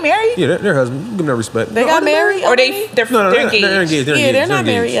husband. Aren't they married? Yeah, they're husband. Give them their respect. They got married? Or they're engaged. They're engaged. Yeah, they're not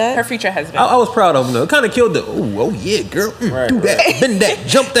married yet. Her future husband. I was proud of him though. It kind of killed the. Oh yeah, girl. Do that, bend that,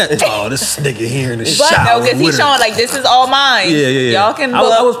 jump that. Oh, this nigga here in the shower. No, because he's showing like this is all mine. Yeah. Y'all can.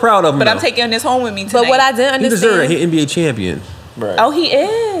 I was proud of him. But though. I'm taking this home with me tonight. But what I didn't He deserved understand. it. He NBA champion. Right. Oh, he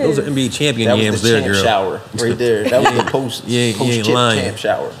is. Those are NBA champion That yams was the there, champ girl. shower right there. That was the post. You ain't post-chip lying. champ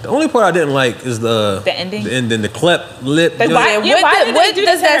shower. The only part I didn't like is the ending? The ending, the cleft lip. Like, joint. why, What why the- did what they do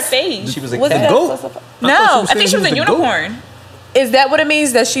does this to her that- face? She was a Was cat. it goat? that? No, thought I think she was a the goat. unicorn. Is that what it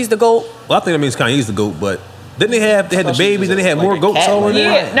means that she's the GOAT? Well, I think that means Kanye's the goat, but didn't they had the thought she baby, was then they had like more a goats cat, all in like-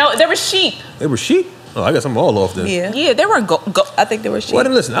 there? Yeah, no, there were sheep. They were sheep? Oh, I guess I'm all off then. Yeah. Yeah, there were I think they were sheep. Well,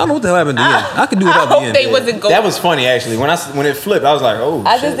 then listen, I don't know what the hell happened at the end. I could do I without the hope end. they wasn't goat. That was funny actually. When it flipped, I was like, oh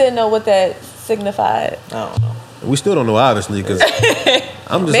I shit. just didn't know what that signified. I don't know. We still don't know, obviously, because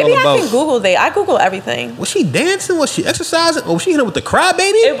I'm just Maybe all I about. can Google that. I Google everything. Was she dancing? Was she exercising? Or was she hitting with the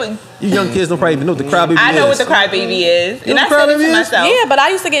crybaby? It was. You young kids don't probably even know what the crybaby is. I know what the crybaby is, You and know I what said it crybaby to is? myself. Yeah, but I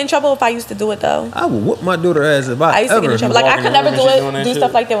used to get in trouble if I used to do it though. I would whoop my daughter ass if I used to ever. get in trouble. Like I walking could around never and do she's it, doing that do shit?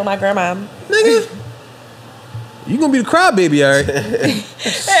 stuff like that with my grandma. Nigga, you gonna be the crybaby, all right?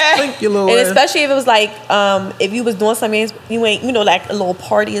 Think your little And ass. especially if it was like, if you was doing something, you ain't, like a little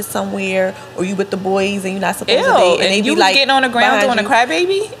party or somewhere, or you with the boys and you're not supposed Ew, to be, and they you be was like getting on the ground doing behind a you.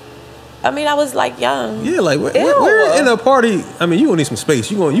 crybaby? I mean, I was like young. Yeah, like we're Ew. in a party. I mean, you gonna need some space.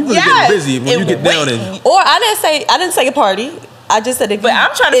 You really Yes, get busy when you and get down and Or I didn't say a party. I just said if But you,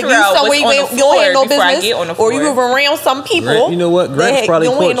 I'm trying to if figure out somewhere what's you on ain't- the you ain't had no floor before I business, get on the or you floor. were around some people. You know what? Gramps that probably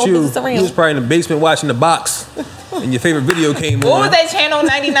you ain't caught no you. business around. You was probably in the basement watching the box, and your favorite video came What on. was that channel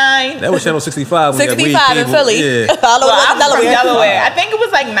 99? That was channel 65. When we had 65 in cable. Philly. Yeah. All Well, over I'm from Delaware. Delaware. I think it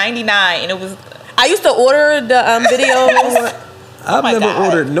was like 99, and it was. I used to order the videos. I've my never God.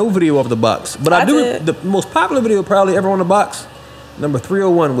 ordered no video off the box, but I I do. did. The most popular video probably ever on the box, number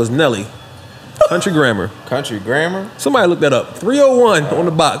 301 was Nelly, Country Grammar. Country grammar. Somebody look that up. 301 on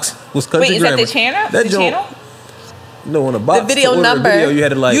the box was Country Wait, is Grammar. that the channel? That the joint- channel? No, on the box. The video to order a number. Video, you had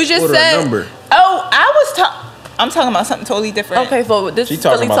to like You just order said- a number. Oh, I'm talking about something totally different. Okay, so this She is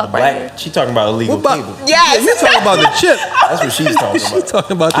talking Philly about talk the right black. here. She talking about illegal What about- cable. Yes. Yeah, you talking about the chip? That's what she's talking She about.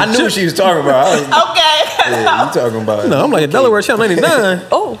 talking about the I knew chip. what she was talking about. I was- Okay. yeah, you talking about? No, I'm like Delaware Channel 99.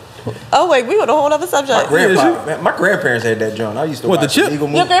 Oh wait, we on a whole other subject. My grandparents had that joint. I used to What, the watch chip? illegal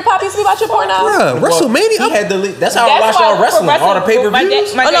Your movies. grandpa used to be watching porn now? Bruh, WrestleMania. He had the. That's how I That's watched why all for wrestling, all the pay per my views.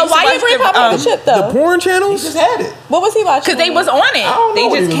 dad- my Oh dad no, used to why your watch the, grandpa watch the chip The though? porn He channels. just had it. What was he watching? Because they was on it. I don't know They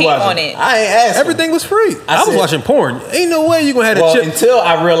what he just was came watching. on it. I ain't asked. him. Everything was free. I was said- watching porn. Ain't no way you gonna have a Well, chip. until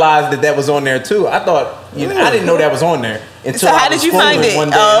I realized that was on there too. I thought, I didn't know that was on there until So how I was did you scrolling find it? one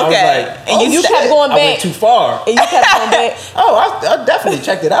day. Oh, and okay. I was like, And oh, you kept shit. going I went back. too far. And you kept going back. Oh, I definitely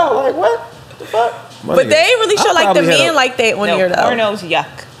checked it out. Like what the fuck? My But nigga, they ain't really I show like the probably had men a- like that on No, here though. porno's yuck.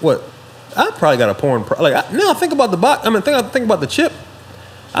 What? I probably got a porn. Now I think about the box. I mean, think about the chip.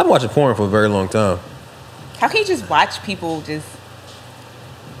 I've been watching porn for a very long time. How can you just watch people just?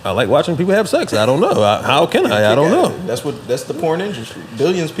 I like watching people have sex. I don't know. How can I? I don't know. That's the porn industry.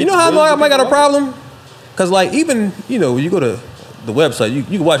 Billions. You know how I might got a problem? Because like even when you go to the website, you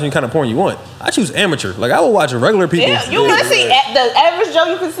can watch any kind of porn you want. I choose amateur. Like I will watch regular people. Yeah, you want to see the average Joe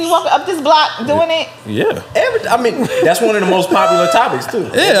you can see walking up this block doing it? Yeah. I mean, that's one of the most popular topics too.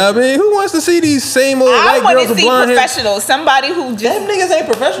 Yeah, I mean, who wants to see these same old I white want girls to with see blonde hair? professionals. Somebody who Them just. niggas ain't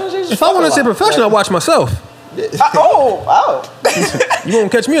professionals. They just If I fuck want a to see lot. professional, I watch myself. Oh. You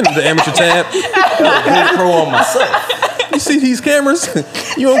won't catch me in the amateur tab. GoPro on myself. You see these cameras?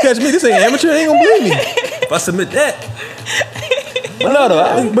 You won't catch me. This ain't amateur. They ain't gonna believe me if I submit that. But no,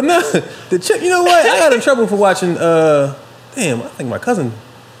 though. The chick. You know what? I got in trouble for watching. Damn, I think my cousin.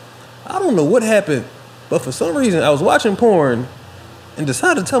 I don't know what happened, but for some reason I was watching porn and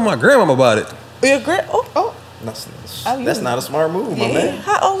decided to tell my grandma about it. Your grand That's not a smart move, my man.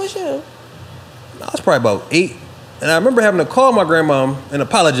 How old was you? I was probably about 8, and I remember having to call my grandmom and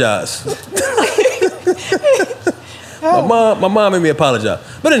apologize. My mom made me apologize.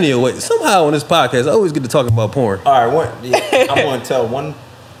 But anyway, somehow on this podcast, I always get to talking about porn. All right, I'm going to tell one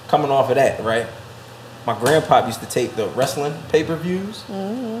coming off of that, right? My grandpa used to take the wrestling pay-per-views,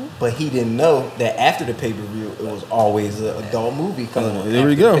 but he didn't know that after the pay-per-view, it was always an adult movie coming on. There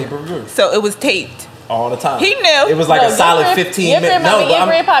we after go. the pay-per-view. So it was taped. All the time. He knew. It was like a solid 15 minutes. No, your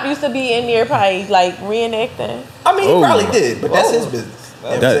grandpa used to be in there probably like reenacting. I mean, he Oh. probably did, but that's his business. You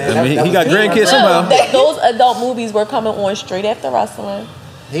know what I'm saying? I mean, That he was got his grandkids business. somehow. Those adult movies were coming on straight after wrestling.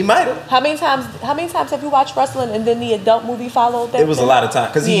 He might have. How many times have you watched wrestling and then the adult movie followed that? It was a lot of time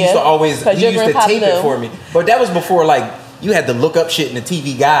because he Yeah. used to always 'Cause he your used to grandpa tape it knew. for me. But that was before like you had to look up shit in the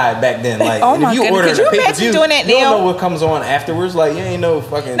TV guide back then. Like, Oh and my if you goodness. order Could the you pay per imagine view, doing that you don't now? know what comes on afterwards. Like, you ain't no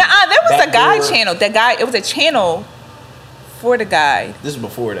fucking. There was a guy backdoor. channel. It was a channel for the guy. This is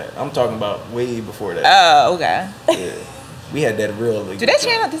before that. I'm talking about way before that. Oh, okay. Yeah. We had that real. Like, Does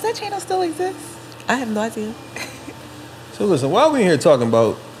that channel still exist? I have no idea. So listen, while we here talking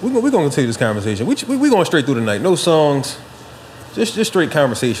about, we're gonna continue this conversation. We going straight through tonight. No songs. Just straight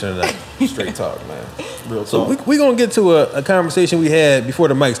conversation tonight. Straight talk, man. Real So talk. we're going to get to a conversation we had before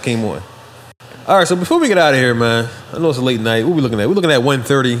the mics came on. All right, so before we get out of here, man, I know it's a late night. What we looking at? We're looking at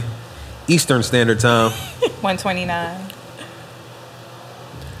 1:30 Eastern Standard Time. 129.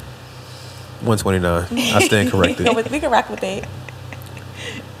 129. I stand corrected. We can rock with that.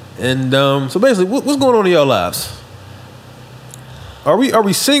 And so basically, what's going on in your lives? Are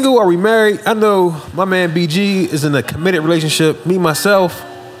we single? Are we married? I know my man BG is in a committed relationship. Me, myself,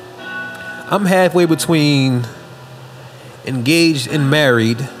 I'm halfway between engaged and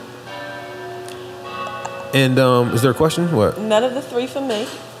married. And is there a question? What? None of the three for me.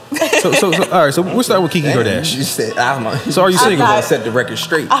 So all right, so we'll start with Kiki Damn, Kardash. you said, I'm a, So are you single? I set the record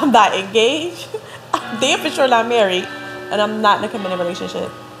straight. I'm not engaged. I'm damn for sure not married. And I'm not in a committed relationship.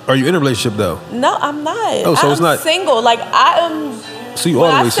 Are you in a relationship though? No, I'm not. Oh, so I'm it's not- single. Like I am. So you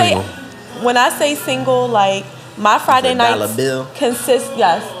when always I say, single? When I say single, like my Friday $1 nights bill. consist and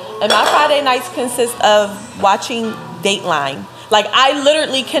my Friday nights consist of watching Dateline. Like I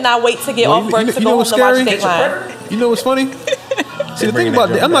literally cannot wait to get Well, off work to you know go home what's to watch scary? Dateline. You know what's funny? See, the thing bringing about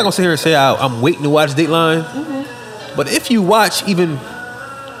that I'm drum not back. gonna sit here and say I'm waiting to watch Dateline. But if you watch even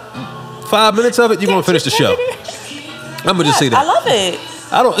 5 minutes of it, you're gonna finish the show. I'm gonna just say that. I love it.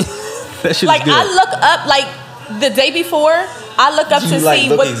 I don't. That shit Like is good. I look up like the day before. I look up You to like see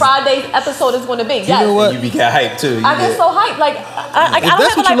what looking- Friday's episode is going to be. Yes. know what? You be get hyped too. You I get so hyped. Like I If don't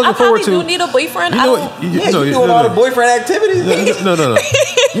that's have what you're looking I probably forward to, do need a boyfriend. You I know don't. what? You Yeah, know, you doing all the boyfriend activities. No.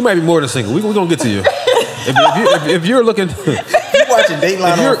 You might be more than single. We're gonna get to you. If you're looking, You watching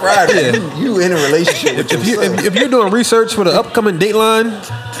Dateline you're- on Friday. yeah. You in a relationship with yourself. if you're doing research for the upcoming Dateline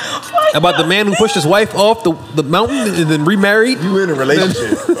about the man who pushed his wife off the mountain and then remarried. You in a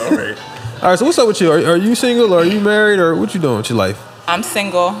relationship. All right. All right, so what's up with you? Are you single or are you married or what you doing with your life? I'm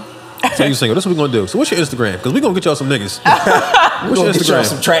single. So you single. This is what we're gonna do. So what's your Instagram? Because we're gonna get y'all some niggas. We're What's your gonna get y'all Instagram?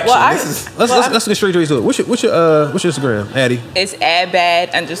 some traction. Well, This is Let's get straight to it. What's your Instagram, Addy? It's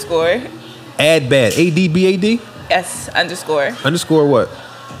Adbad _ Adbad. ADBAD S_ what?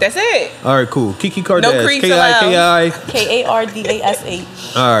 That's it. All right, cool. Kiki Kardash. No creeps allowed. KIKI.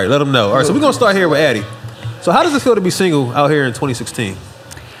 KARDASH. All right, let them know. All right, so we're gonna start here with Addy. So how does it feel to be single out here in 2016?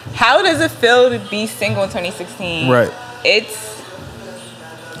 How does it feel to be single in 2016? Right.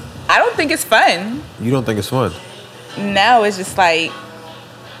 I don't think it's fun. You don't think it's fun? No, it's just like,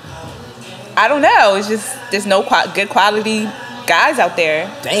 I don't know. It's just, there's no good quality guys out there.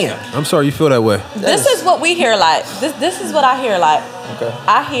 damn. I'm sorry you feel that way. This is what we hear a lot. This is what I hear a lot. Okay.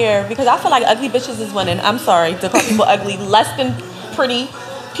 I hear because I feel like ugly bitches is winning. I'm sorry to call people ugly. Less than pretty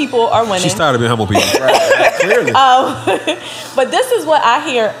people are winning. She's tired of being humble people. Right. Clearly. But this is what I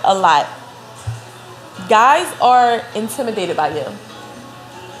hear a lot. Guys are intimidated by you.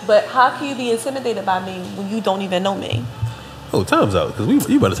 But how can you be intimidated by me when you don't even know me? Oh, time's out because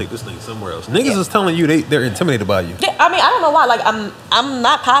you better take this thing somewhere else. Niggas is telling you they're intimidated by you. Yeah, I mean, I don't know why. Like I'm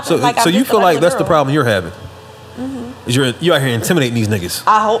not popping. So like, so I'm you just a feel like regular that's the girl. problem you're having? Is you out here intimidating these niggas?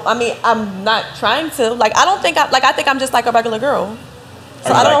 I hope. I mean, I'm not trying to. Like I don't think I think I'm just like a regular girl. So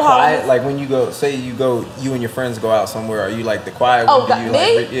Are you I don't know how. quiet? Like when you go, say you and your friends go out somewhere. Are you like the quiet Oh, one? God, Do you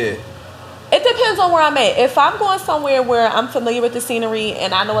me? like, yeah. It depends on where I'm at. If I'm going somewhere where I'm familiar with the scenery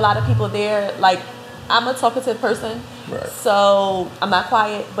and I know a lot of people there, like I'm a talkative person, Right. so I'm not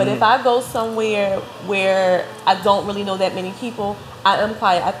quiet. But if I go somewhere where I don't really know that many people, I am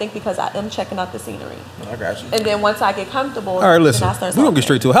quiet. I think because I am checking out the scenery, I got you. and then once I get comfortable, All right, listen. then I start We're gonna get talking.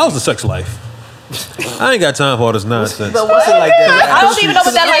 straight to it. How's the sex life? I ain't got time for all this nonsense. But What's it like that? I don't even know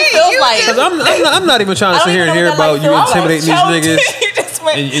what that life feels like. Because I'm not even trying to I sit don't here and even hear know about what you that life intimidating these niggas. You just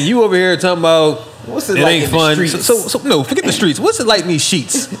went, And you over here talking about What's it it like ain't in the fun. streets? So no, forget the streets. What's it like in these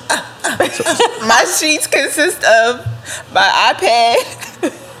sheets? my sheets consist of my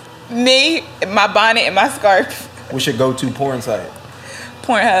iPad, me, my bonnet, and my scarf. What's your go-to porn site?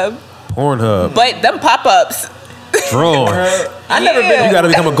 Pornhub. Pornhub. But them pop-ups. Drawn. I never been. You got to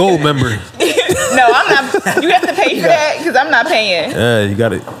become a gold member. No, I'm not. You have to pay for that because I'm not paying. Yeah, you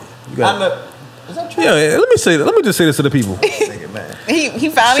got it. You got it. Is that true? Yeah, let me say that. Let me just say this to the people. Nigga, man. He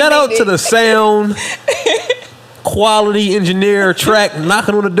finally Shout out made to it. the sound quality engineer track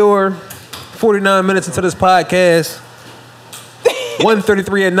knocking on the door. 49 minutes into this podcast.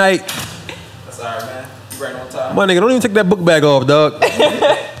 1:33 at night. That's all right, man. You right on time. My nigga, don't even take that book bag off, dog.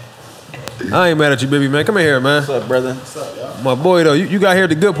 I ain't mad at you, baby, man. Come in here, man. What's up, brother? What's up, y'all? My boy, though, you got here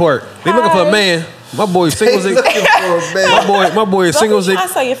the good part. They looking for a man. My boy is single. Looking for a man. My boy is single. I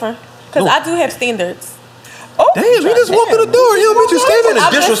say it for because No. I do have standards. Oh, Damn, he just walked through the door. He don't meet you standing.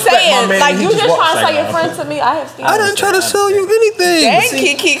 I'm just Disrespect my saying, man, like he you just just walks trying to like sell your that. friend to me. I have I standards. didn't try to sell you anything. Dang,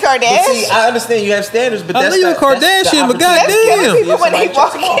 Kiki Kardash. See, I understand you have standards, but I that's know you're a Kardashian, but goddamn. People when they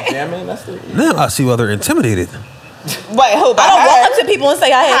walk in. Yeah, I mean, that's the. Now I see why they're intimidated. Wait, who? I don't walk up to people and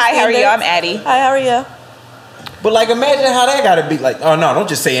say I have Hi, how are you? I'm standards. Addie. Hi, how are you? But like, imagine how that gotta be. Like, oh no, don't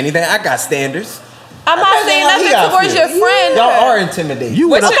just say anything. I got standards. I'm not Imagine saying how he nothing gotta towards feel. your friend. Y'all are intimidated. You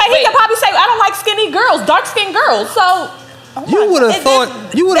would What's have. your- Okay, he could probably say I don't like skinny girls, dark skinned girls. So You would have And thought.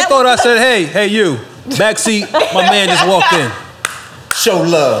 then- You would have that thought I was- said, "Hey, you, backseat." My man just walked in. Show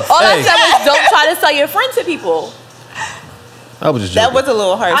love. all Hey. I said was don't try to sell your friend to people. I was just joking. That was a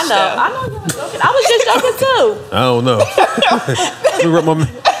little harsh. I know you were joking. I was just joking too. I don't know. Let me rep my, No, I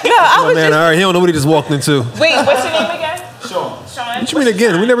my was man. just. All right, he don't know what he just walked into. What Wait, what's your name again? Sean. you mean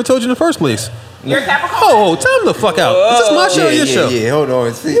again? We never told you in the first place. You're a Capricorn. Oh, tell him the fuck out. Is this my show or your show? Yeah. Hold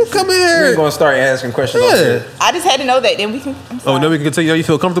on. See, You come in You here. ain't gonna start asking questions. Yeah. On here. I just had to know that. Then we can. I'm Oh, sorry. now we can continue. You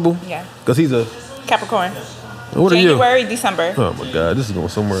feel comfortable? Yeah. Because he's a. Capricorn. What are you? January, December. Oh my God, this is going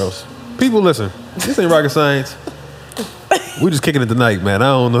somewhere else. People, listen. This ain't rocket science. We just kicking it tonight, man. I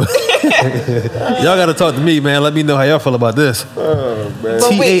don't know. Y'all got to talk to me, man. Let me know how y'all feel about this.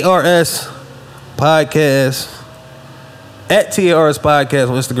 TARS podcast at TARS podcast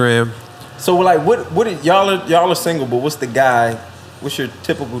on Instagram. So like, what y'all are single, but what's the guy? What's your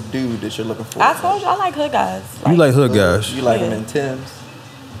typical dude that you're looking for? I told you I like hood guys. You like hood guys? You like him Yeah. in Tim's?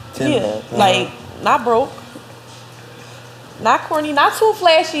 Yeah, like not broke, not corny, not too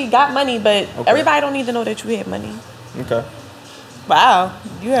flashy. Got money, but everybody don't need to know that you have money. Okay. Wow,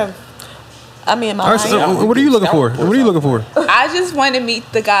 you have. I mean, my All right, life. so, what are you looking for? What are you looking for? I just want to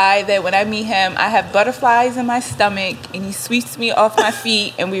meet the guy that when I meet him, I have butterflies in my stomach, and he sweeps me off my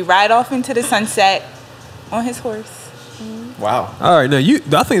feet, and we ride off into the sunset on his horse. Wow. All right, now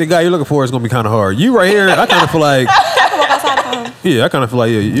I think the guy you're looking for is gonna be kind of hard. You right here, I kind of feel like, I can walk outside for him. yeah, I kind of feel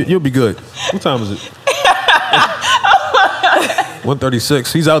like, yeah, you'll be good. What time is it?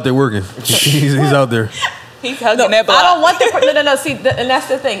 1:36. He's out there working. He's out there. He's hugging that I block. don't want the no. See, and that's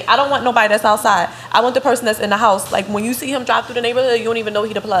the thing. I don't want nobody that's outside. I want the person that's in the house. Like when you see him drive through the neighborhood, you don't even know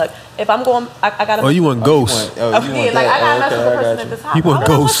he the plug. If I'm going, I gotta. Oh, you want ghosts? Oh, you Yeah, like I gotta mess with the person at this house. You want I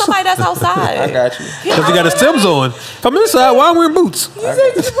don't want ghosts. somebody that's outside. I got you. Because he got his Timbs on. If I'm inside, why am I wearing boots?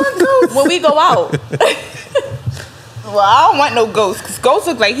 When we go out, Well, I don't want no ghosts, because ghosts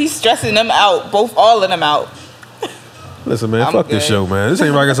look like he's stressing them out, all of them out. Listen, man, I'm fuck this good. show, man. This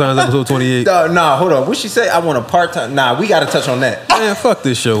ain't Rocket Science episode 28. Nah, hold on. What she say? I want a part-time. Nah, we got to touch on that. Man, fuck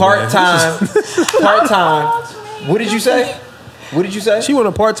this show, Part-time. Part-time. What did you say? What did you say? She want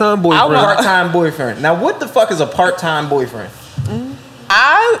a part-time boyfriend. Part-time boyfriend. Now, what the fuck is a part-time boyfriend?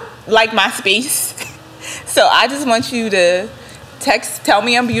 I like my space, so I just want you to tell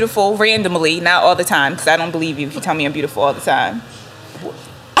me I'm beautiful randomly, not all the time, because I don't believe you if you tell me I'm beautiful all the time.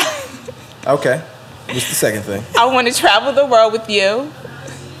 Okay. What's the second thing? I want to travel the world with you.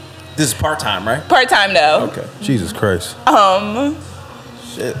 This is part-time, right? Part-time though. Okay. Jesus Christ.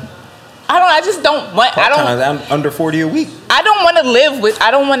 Shit. I just don't want. Part-time. I'm under 40 a week. I don't want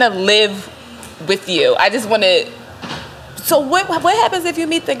to live with you. I just want to. so what happens if you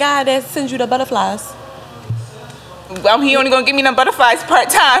meet the guy that sends you the butterflies? Well, he only gonna give me them butterflies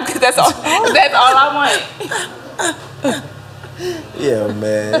part-time, because that's all. That's all I want. Yeah,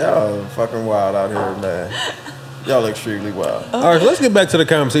 man. Y'all fucking wild out here, man. Y'all extremely wild. All right, so let's get back to the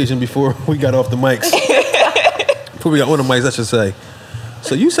conversation before we got off the mics. Before we got on the mics, I should say.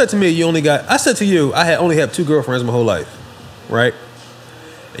 So you said to me I said to you, I only had 2 girlfriends my whole life, right?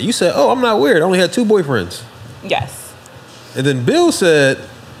 And you said, oh, I'm not weird. I only had 2 boyfriends. Yes. And then Bill said,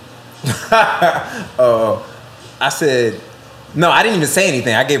 I said, no, I didn't even say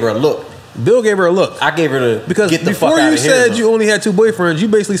anything. I gave her a look. Bill gave her a look. I gave her the Because get the fuck before out you of here said look. you only had 2 boyfriends, you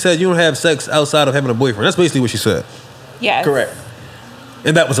basically said you don't have sex outside of having a boyfriend. That's basically what she said. Yes. Correct.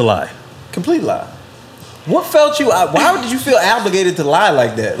 And that was a lie. Complete lie. What felt you? Why did you feel obligated to lie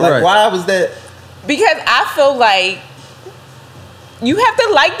like that? Like, Right. why was that? Because I feel like you have to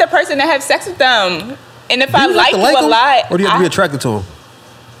like the person to have sex with them. And if I Do you have like to you like a him, lot, or do you have to be attracted to him?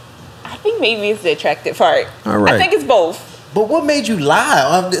 I think maybe it's the attractive part. All right. I think it's both. But what made you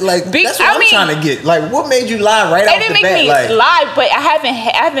lie? Like, that's what I I'm mean- trying to get. Like, what made you lie right It off didn't the make bat? me Like, lie, but I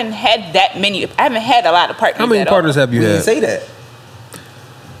haven't had that many. I haven't had a lot of partners. How many at all. partners have we you didn't had? say that.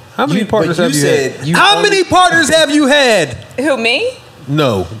 How many partners but have you you said had? you How only- many partners have you had? Who, me?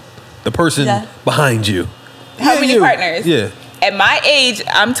 No, the person Yeah. behind you. How Yeah, many you. partners? Yeah, At my age,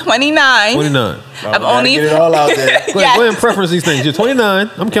 I'm 29. 29. I'm Gotta only. get it all out there. Go ahead, Yes. go ahead and preference these things. You're 29.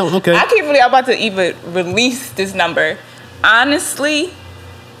 I'm counting. Okay. I can't believe I'm about to even release this number. Honestly,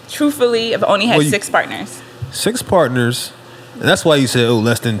 truthfully, I've only had Well, you- 6 partners. 6 partners, and that's why you said, "Oh,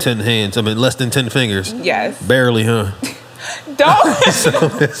 less than 10 hands." I mean, less than 10 fingers. Yes. Barely, huh? Don't. So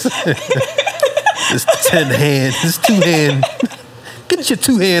it's 10 hands. It's 2 hand. Get your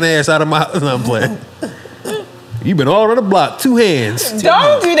 2 hand ass out of my. No, I'm playing. You've been all around the block. 2 hands.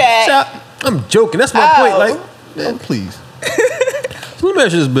 Don't do that. I'm joking. That's my point. Like, man, please. So let me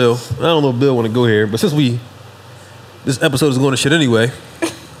ask you this, Bill. I don't know if Bill want to go here, but since this episode is going to shit anyway.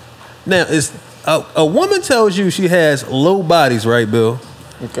 Now, it's a woman tells you she has low bodies, right, Bill?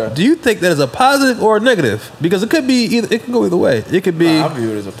 Okay. Do you think that is a positive or a negative? Because it could be either. It can go either way. It could be. I view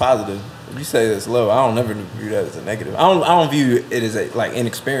it as a positive. If you say it's low, I don't never view that as a negative. I don't view it as like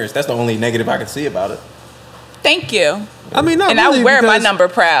inexperience. That's the only negative I can see about it. Thank you. I mean, not And really, I wear my because- number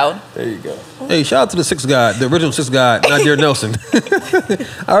proud. There you go. Hey, shout out to the 6th God, the original 6th God, not Jared Nelson.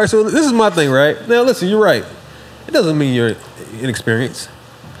 All right, so this is my thing, right? Now, listen, you're right. It doesn't mean you're inexperienced.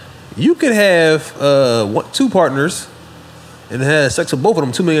 You could have 2 partners and have sex with both of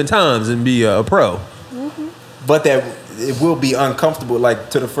them 2 million times and be a pro. But that it will be uncomfortable,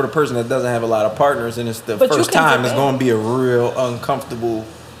 like for the person that doesn't have a lot of partners, and it's the But you first can time. It's debate. going to be a real uncomfortable.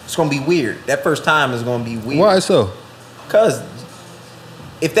 It's going to be weird. That first time is going to be weird. Why so? Because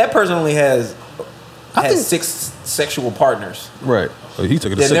if that person only has think- 6 sexual partners, Right. Oh, he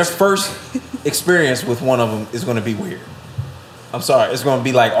took it to then their 6. first experience with one of them is going to be weird. I'm sorry. It's going to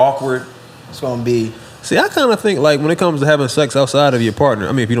be like awkward. It's going to be. See, I kind of think like when it comes to having sex outside of your partner,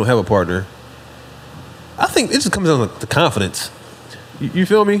 I mean, if you don't have a partner, I think it just comes down to confidence. You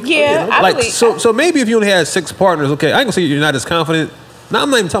feel me? Yeah, I like believe- so maybe if you only had 6 partners, okay, I can say you're not as confident. Now I'm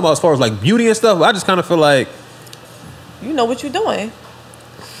not even talking about as far as like beauty and stuff. But I just kind of feel like, You know what you're doing.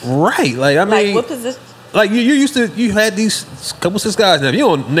 right? Like I mean, Like what position? like you had these couple 6 guys. Now if you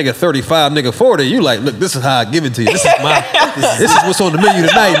on nigga 35, nigga 40, you like, look, this is how I give it to you. This is my, this is what's on the menu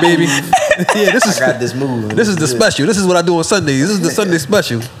tonight, baby. Yeah, this is I got this move. This is the special. This is what I do on Sundays. This is the Sunday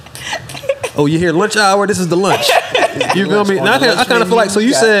special. Oh, you hear lunch hour? This is the lunch. You feel me? On Now, the I kind of feel like, so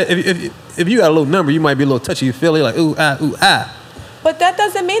you lunch said if you got a low number, you might be a little touchy. You feel it like, ooh, ah. But that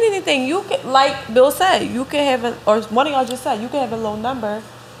doesn't mean anything. You can, like Bill said, you can have or one of y'all just said, you can have a low number,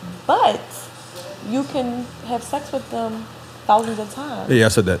 but you can have sex with them thousands of times. Yeah, I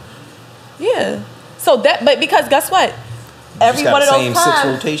said that. Yeah. So but because guess what? Every one of those same times. 6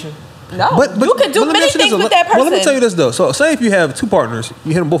 rotation. No, you can do but let me many ask you this, things with that person. Well, let me tell you this though. So, say if you have 2 partners,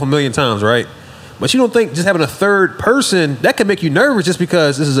 you hit them both 1,000,000 times, right? But you don't think just having a 3rd person that can make you nervous just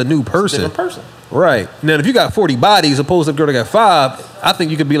because this is a new person. Different person. Right. Now, if you got 40 bodies opposed to a girl that got 5, I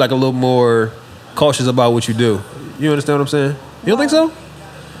think you could be like a little more cautious about what you do. You understand what I'm saying? You don't think so?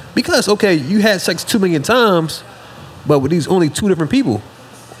 Because, okay, you had sex 2 million times, but with these only 2 different people.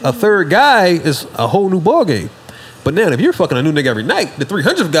 A 3rd guy is a whole new ballgame. But now, if you're fucking a new nigga every night, the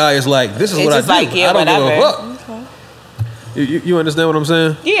 300th guy is like, this is It's what I just do. like, yeah, I don't give whatever. a fuck. You understand what I'm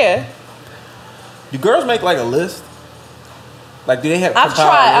saying? Yeah. Do girls make like a list? Like, do they have? I've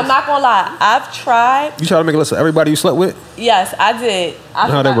tried. I'm not gonna lie. I've tried. You try to make a list of everybody you slept with? Yes, I did.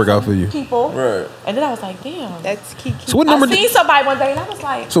 How'd that work out for you? People. Right. And then I was like, damn. That's Kiki. So what number I seen somebody one day and I was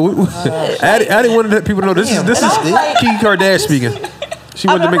like, So Addie wanted people to know this Damn, is and I was like- Kiki Kardash speaking. She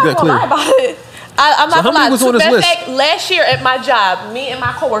wanted to make that I'm clear. not gonna lie about it. I'm So not how gonna many lie. was on this Matter of list? fact, last year at my job, me and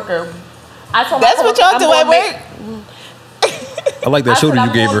my coworker, I told That's my what coworker, y'all I'm do at gonna work? I like that I shoulder said you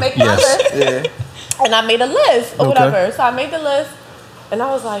I'm gave gonna her. make my Yes. list. Yeah. And I made a list or Okay. whatever. So I made the list, and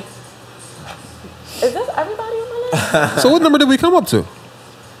I was like, "Is this everybody on my list?" So what number did we come up to?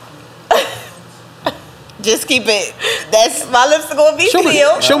 Just keep it. That's my lips are gonna be Show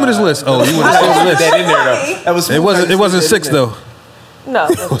me this list. Oh, you want I to see don't the want list? That in there though. That was It wasn't 6 though. No,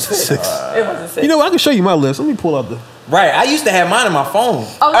 it wasn't Six. It wasn't six. You know what? I can show you my list. Let me pull out the. Right. I used to have mine on my phone.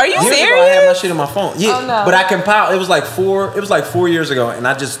 Oh, Are you no. Years serious? ago, I had my shit on my phone. Yeah, Oh, no. but I compiled. It was like 4 years ago, and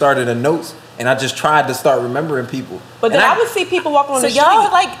I just started a notes, and I just tried to start remembering people. But then And I would see people walking on So the y'all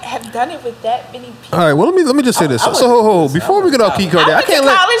street. like have done it with that many people. All right. Well, let me just say this. I So went- before we get off Key Kardash, I I went to can't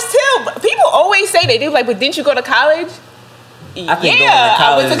let. college too. But people always say that. They're like, but didn't you go to college? I think going to Yeah, I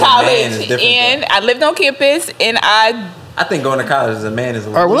college went to as a man is college different, and I lived on campus and I I think going to college as a man is a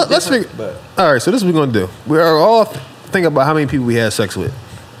All right. little Well, let's different, figure. All right. So this is what we're gonna do. We are all thinking about how many people we had sex with.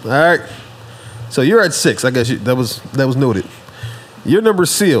 All right. So you're at 6. I guess that was noted. Your number's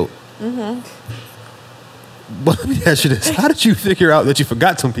sealed. Mm-hmm. But let me ask you this: how did you figure out that you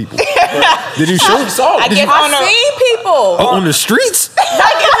forgot some people? Did you show? I guess on I've a, seen people. Oh, on the streets?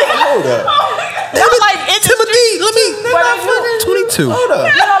 Hold up. I'm like in the Timothy, let me. What did you? 22. Hold up.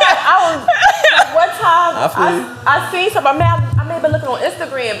 You know, like I was like, one time I feel you. I seen somebody. I may have been looking on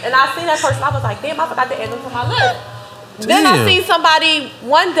Instagram and I seen that person. I was like, damn, I forgot to add them to my list. Then I Damn. seen somebody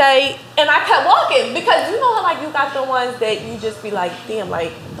one day, and I kept walking because you know how like you got the ones that you just be like, damn,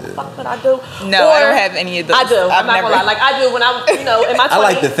 like what the fuck did I do? No, I don't have any of those. I do. I'm not gonna lie. Like I do when I'm, in my 20s. I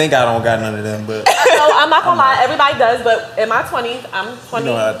like to think I don't got none of them, but No, I'm not gonna lie. Everybody does, but in my 20s, I'm 20.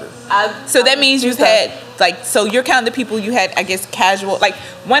 You know I do. So that means you've had like, so you're counting the people you had, I guess, casual, like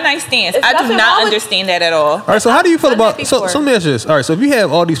one night stands. It's I do nothing not wrong with- understand that at all. All right, so how do you feel Done that about so before. let me ask you this. All right, so if you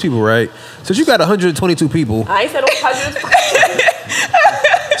have all these people, right? Since you got 122 people, I ain't said those hundreds.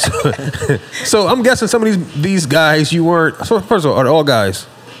 so I'm guessing some of these guys you weren't. So first of all, are they all guys?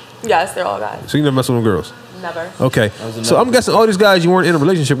 Yes, they're all guys. So you never mess with them girls? Never. Okay. So I'm guessing all these guys you weren't in a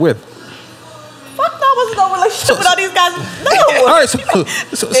relationship with. Fuck no, I wasn't no relationship with all these guys. No. All right,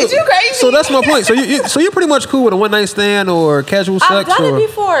 so Is you crazy? So that's my point. So you're pretty much cool with a one night stand or casual sex. I've done or, it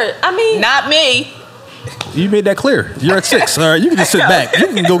before. I mean, Not me. You made that clear. You're at 6. All right, you can just sit back. You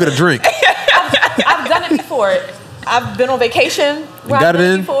can go get a drink. I've done it before. I've been on vacation. Where Got I've it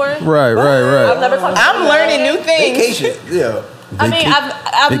been in. before. Right. I've never talked to I'm learning new things. vacation. Yeah. I mean,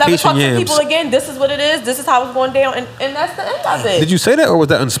 I've never Vacation talked yams. to people again. This is what it is. This is how it's going down, and that's the end of it. Did you say that or was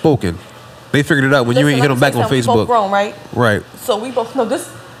that unspoken? They figured it out when you ain't hit them back on We both Facebook. grown, right? Right. So we both know this.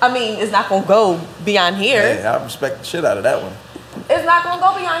 I mean, it's not gonna go beyond here. Yeah, I respect the shit out of that one. It's not gonna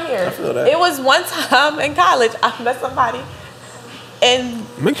go beyond here. I feel that. It was one time in college. I met somebody, and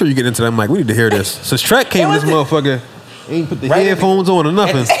Make sure you get into that mic. We need to hear this. Since Track came, It this was- motherfucker ain't put the Right. headphones on or At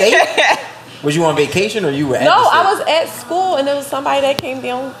nothing. the state? Was you on vacation or you were at no, the state? I was at school, and there was somebody that came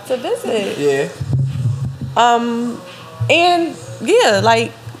down to visit. Yeah. And yeah,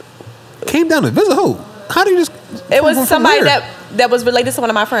 like Came down to visit who? How do you just? it was from somebody where? that was related to one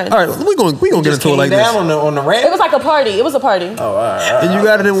of my friends. All right, we gonna get Just into it came like down this. on the ramp? It was like a party. It was a party. Oh, all right. And you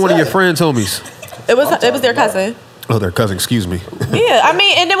got it in one of your friends' homies. It was their cousin. Oh, their cousin. Excuse me. Yeah, I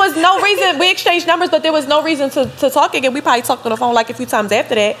mean, and there was no reason we exchanged numbers, but there was no reason to talk again. We probably talked on the phone like a few times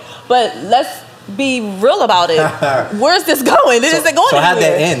after that. But let's be real about it. Where's this going? It isn't going So how'd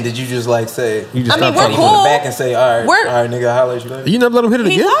anywhere. that end? Did you just like say? You just I mean, stopped we're talking. You put cool. it back and say, all right, nigga, holler at you later. You never let him hit it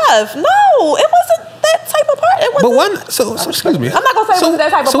He again. left. No, it wasn't that type of party. It But wasn't. one. So excuse me. I'm not gonna say it wasn't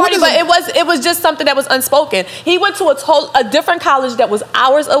that type of what party, does but it was just something that was unspoken. He went to a different college that was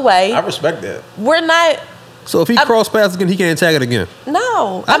hours away. I respect that. We're not. So if he cross paths again, he can't tag it again.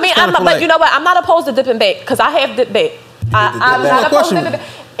 No, I I mean, just kinda I'm not, feel but like- you know what? I'm not opposed to dipping back because I have dipped back. I'm dip back. not opposed to Question. dipping back.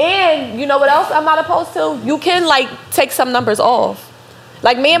 And you know what else I'm not opposed to? You can like take some numbers off.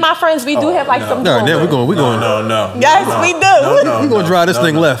 Like me and my friends, we do have like some. All right, now we're going. No. Yes, we do. We're gonna drive this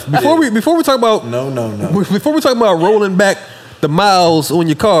thing left before we talk about No. before we talk about rolling back the miles on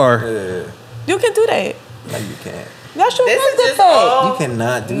your car. You can do that. No, you can't. Yes, you This can is dip just back. all- You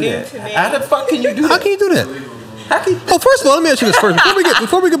cannot do New that. to me. How the fuck can you do How that? can you do that? How can you? Oh, first of all, let me ask you this first.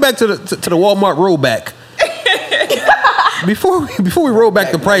 Before we get back to the Walmart rollback. before we roll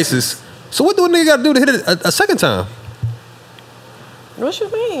back the prices. So what do a nigga got to do to hit it a second time? What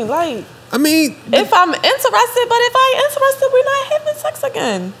you mean? Like, I mean, if I'm interested, but if I ain't interested, we're not having sex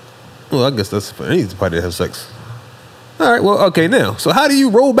again. well, I guess that's for anybody to have sex. All right, well, okay, now. So how do you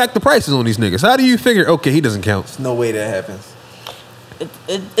roll back the prices on these niggas? How do you figure, okay, he doesn't count? There's no way that happens.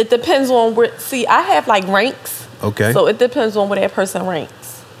 It depends on where. See, I have like ranks. Okay. So it depends on where that person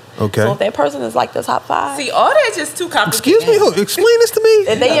ranks. Okay. So if that person is like the top 5, See, all that's just too complicated. Excuse me, explain this to me.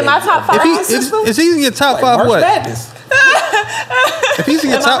 if they in my top 5, Is he in your top Like five March what? Madness. If he's in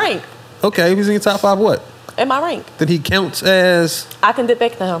your in my top, rank, okay, if he's in your top 5 what? in my rank, Then he counts as. I can dip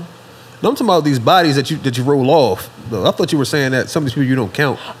back to him. No, I'm talking about these bodies that you roll off. I thought you were saying that some of these people you don't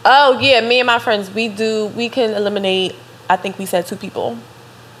count. Oh yeah, me and my friends, we can eliminate. I think we said 2 people.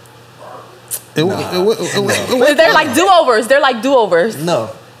 And They're like do-overs. They're like do-overs.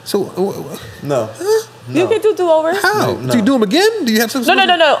 No. So No. You can do do-overs. how? No. Do you do them again? Do you have sex? No. with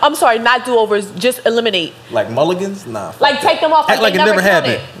them? I'm sorry, not do-overs. Just eliminate. Like mulligans? Nah. Like take them off. Act like they it never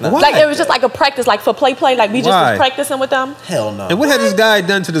counted. happened. Like Why? it was just like a practice, like for play. Like we just Why? was practicing with them. Hell no. And what had this guy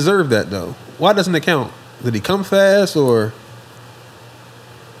done to deserve that though? Why doesn't it count? Did he come fast or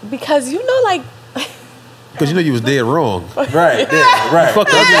Because you know, like because you know you was dead wrong? Right. Yeah. Right. Fuck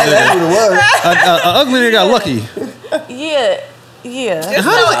the ugly That's nigga. what it was. A ugly nigga got lucky. yeah. Just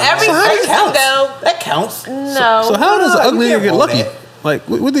How know does- every so how person counts. though. That counts. No. So how does an you ugly can't nigga get roll lucky? that. Like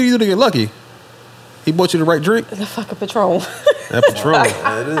what did he do to get lucky? He bought you the right drink? the fucking Patron. That Patron.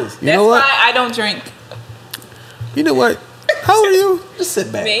 Yeah, it is. You That's know what? why I don't drink. You know what? How old are you? Just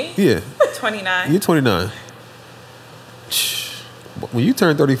sit back. Me, Yeah, 29. you're 29. When you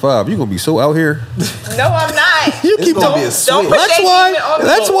turn 35, you're gonna be so out here. No, I'm not. what? You It's keep gonna be a talking. switch. Don't put That's that why. demon on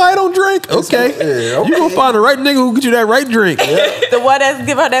That's me. why I don't drink. Okay. Yeah, okay. You gonna find the right nigga who get you that right drink. The one that's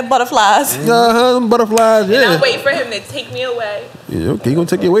give her that butterflies. Them butterflies. And Yeah. I'll wait for him to take me away. Yeah, okay, he gonna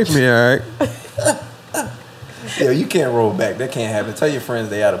take you away from here. All right. Yeah, you can't roll back. That can't happen. Tell your friends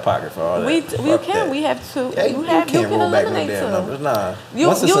they out of pocket for all that. We Fuck can. that. We have to. Yeah, you can't roll back no eliminate damn two. numbers. Nah. You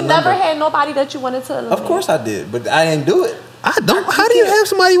Once it's a never number- had nobody that you wanted to eliminate. Of course I did, but I didn't do it. I don't. How do you have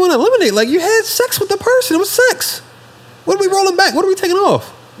somebody you want to eliminate? Like you had sex with the person. It was sex. What are we rolling back? What are we taking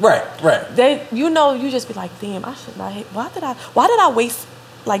off? Right. They, you just be like, damn, I should not. Why did I waste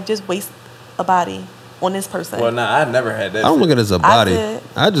a body on this person? Well, nah, I never had that. I don't look at it as a body. did.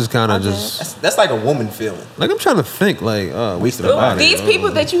 I just kind I of did. just That's like a woman feeling. like I'm trying to think like wasted a Well, body. these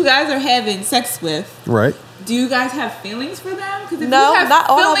people that you guys are having sex with, right. do you guys have feelings for them? Because if No, you have not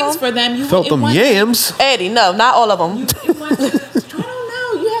all of feelings them. for them, you Felt them want yams. Eddie, no, not all of them. You want to, I don't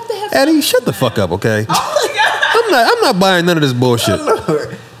know. You have to have. Eddie, feelings shut for the fuck them. up, okay? Oh my god. I'm not buying none of this bullshit.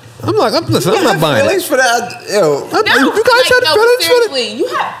 Listen, I'm not buying Feelings it. for that. Yo, You guys had no, feelings for it? seriously, you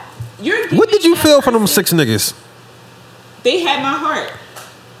have. You're What did you giving feel that from them person- 6 niggas? They had my heart.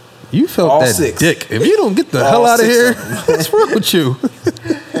 You felt All that 6. dick. If you don't get the All hell out of 6 here, of them. what's wrong with you?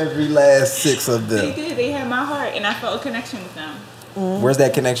 every last 6 of They them. did. They had my heart, and I felt a connection with them. Where's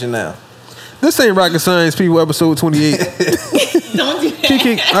that connection now? This ain't rocket science, people. Episode 28. Don't do that.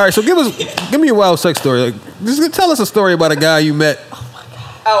 Kiki, all right. So give me a wild sex story. Like, just tell us a story about a guy you met.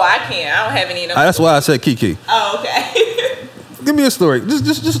 Oh, I can't. I don't have any of them. That's why I said Kiki. Oh, okay. Give me a story.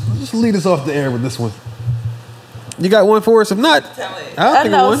 Just lead us off the air with this one. You got one for us? If not, Tell it. I'll I think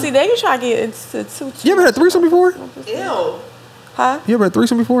of know. one. See, they can try to get into two. You ever had a threesome before? Ew. Huh? You ever had a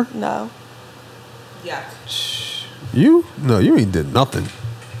threesome before? No. Yuck. You? No, you ain't did nothing.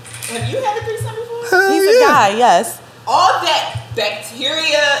 Have you had a threesome before? Hell He's yeah. a guy. Yes. All that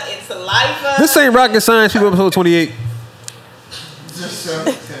bacteria and saliva. This ain't rocket science, people. Episode 28.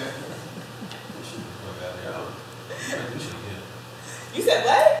 You said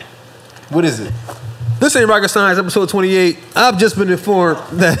what? What is it? This ain't rocket science. Episode 28. I've just been informed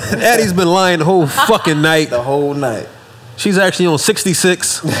that Addie's been lying the whole fucking night. The whole night. She's actually on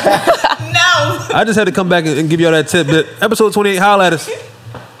 66. No. I just had to come back and give y'all that tidbit. Episode 28. Holla at us.